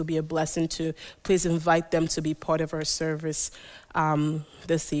know this will be a blessing to. Please invite them to be part of our service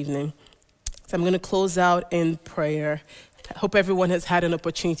this evening. So I'm going to close out in prayer. I hope everyone has had an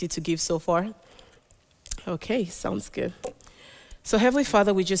opportunity to give so far. Okay, sounds good. So Heavenly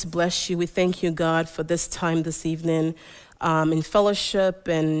Father, we just bless you. We thank you, God, for this time this evening in fellowship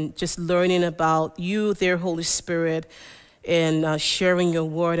and just learning about you, their Holy Spirit, and sharing your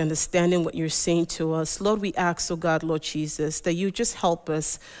word, understanding what you're saying to us. Lord, we ask, oh God, Lord Jesus, that you just help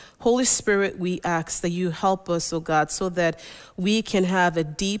us. Holy Spirit, we ask that you help us, oh God, so that we can have a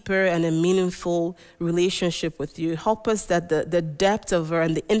deeper and a meaningful relationship with you. Help us that the depth of our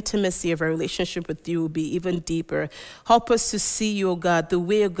and the intimacy of our relationship with you will be even deeper. Help us to see you, oh God, the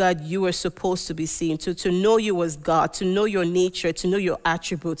way, oh God, you are supposed to be seen, to know you as God, to know your nature, to know your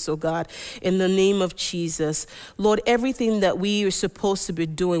attributes, oh God, in the name of Jesus. Lord, everything that we are supposed to be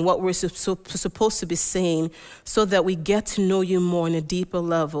doing, what we're supposed to be saying, so that we get to know you more on a deeper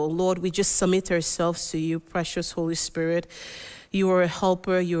level. Lord, we just submit ourselves to you, precious Holy Spirit. You are a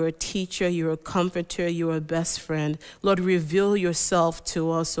helper, you're a teacher, you're a comforter, you're a best friend. Lord, reveal yourself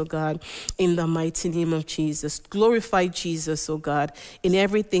to us, oh God, in the mighty name of Jesus. Glorify Jesus, oh God, in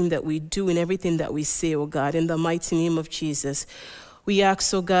everything that we do, in everything that we say, oh God, in the mighty name of Jesus. We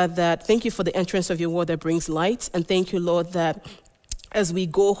ask, oh God, that thank you for the entrance of your word that brings light, and thank you, Lord, that as we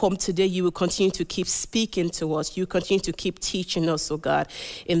go home today, you will continue to keep speaking to us. You continue to keep teaching us, oh God,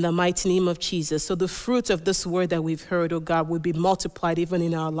 in the mighty name of Jesus. So the fruit of this word that we've heard, oh God, will be multiplied even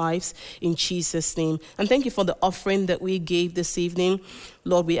in our lives in Jesus' name. And thank you for the offering that we gave this evening.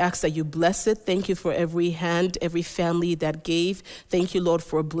 Lord, we ask that you bless it. Thank you for every hand, every family that gave. Thank you, Lord,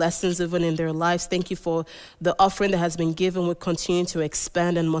 for blessings even in their lives. Thank you for the offering that has been given. We'll continue to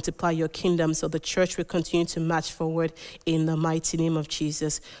expand and multiply your kingdom, so the church will continue to march forward in the mighty name of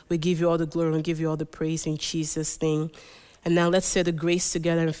Jesus. We give you all the glory and give you all the praise in Jesus' name. And now let's say the grace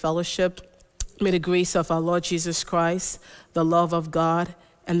together in fellowship. May the grace of our Lord Jesus Christ, the love of God,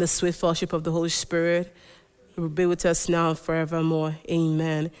 and the sweet fellowship of the Holy Spirit will be with us now and forevermore.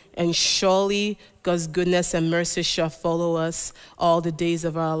 Amen. And surely God's goodness and mercy shall follow us all the days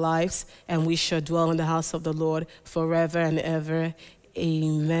of our lives, and we shall dwell in the house of the Lord forever and ever.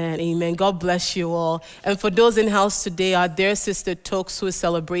 Amen. Amen. God bless you all. And for those in house today, our dear sister Tokes, who is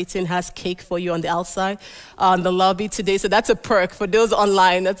celebrating, has cake for you on the outside, on the lobby today. So that's a perk for those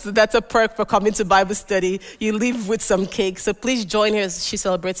online. That's a perk for coming to Bible study. You leave with some cake. So please join her as she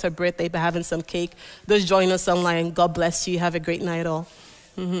celebrates her birthday by having some cake. Those join us online. God bless you. Have a great night all.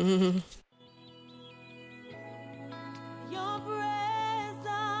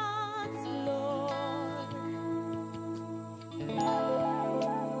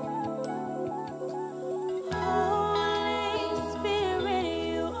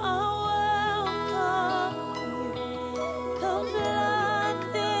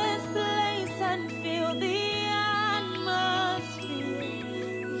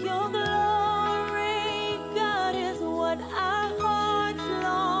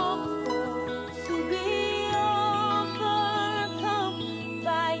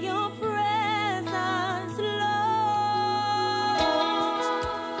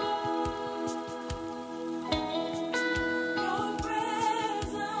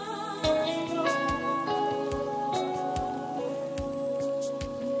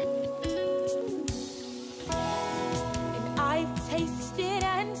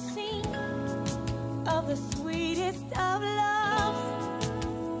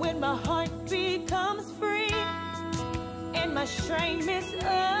 Shame is undone.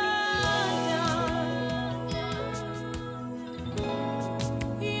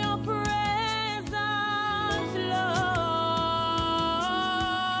 Your presence, Lord.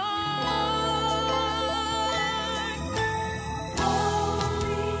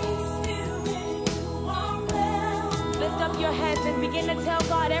 Holy Spirit, you are welcome. Lift up your hands and begin to tell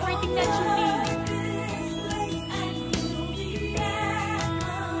God everything that you need.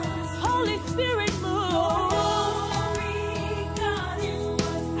 Holy Spirit, move.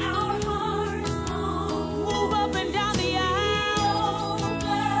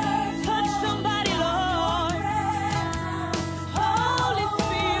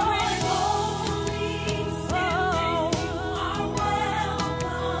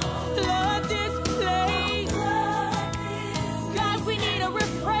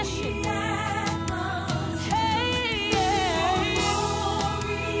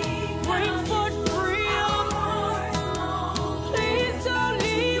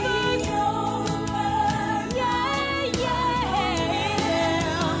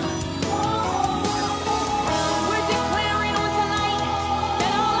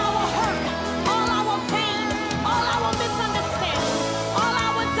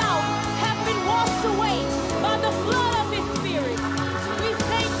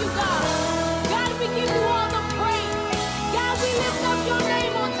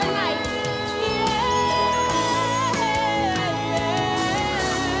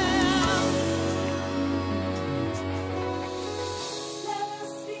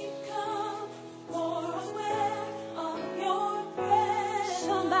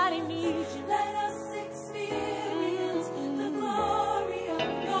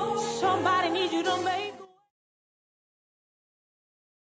 Somebody needs you to make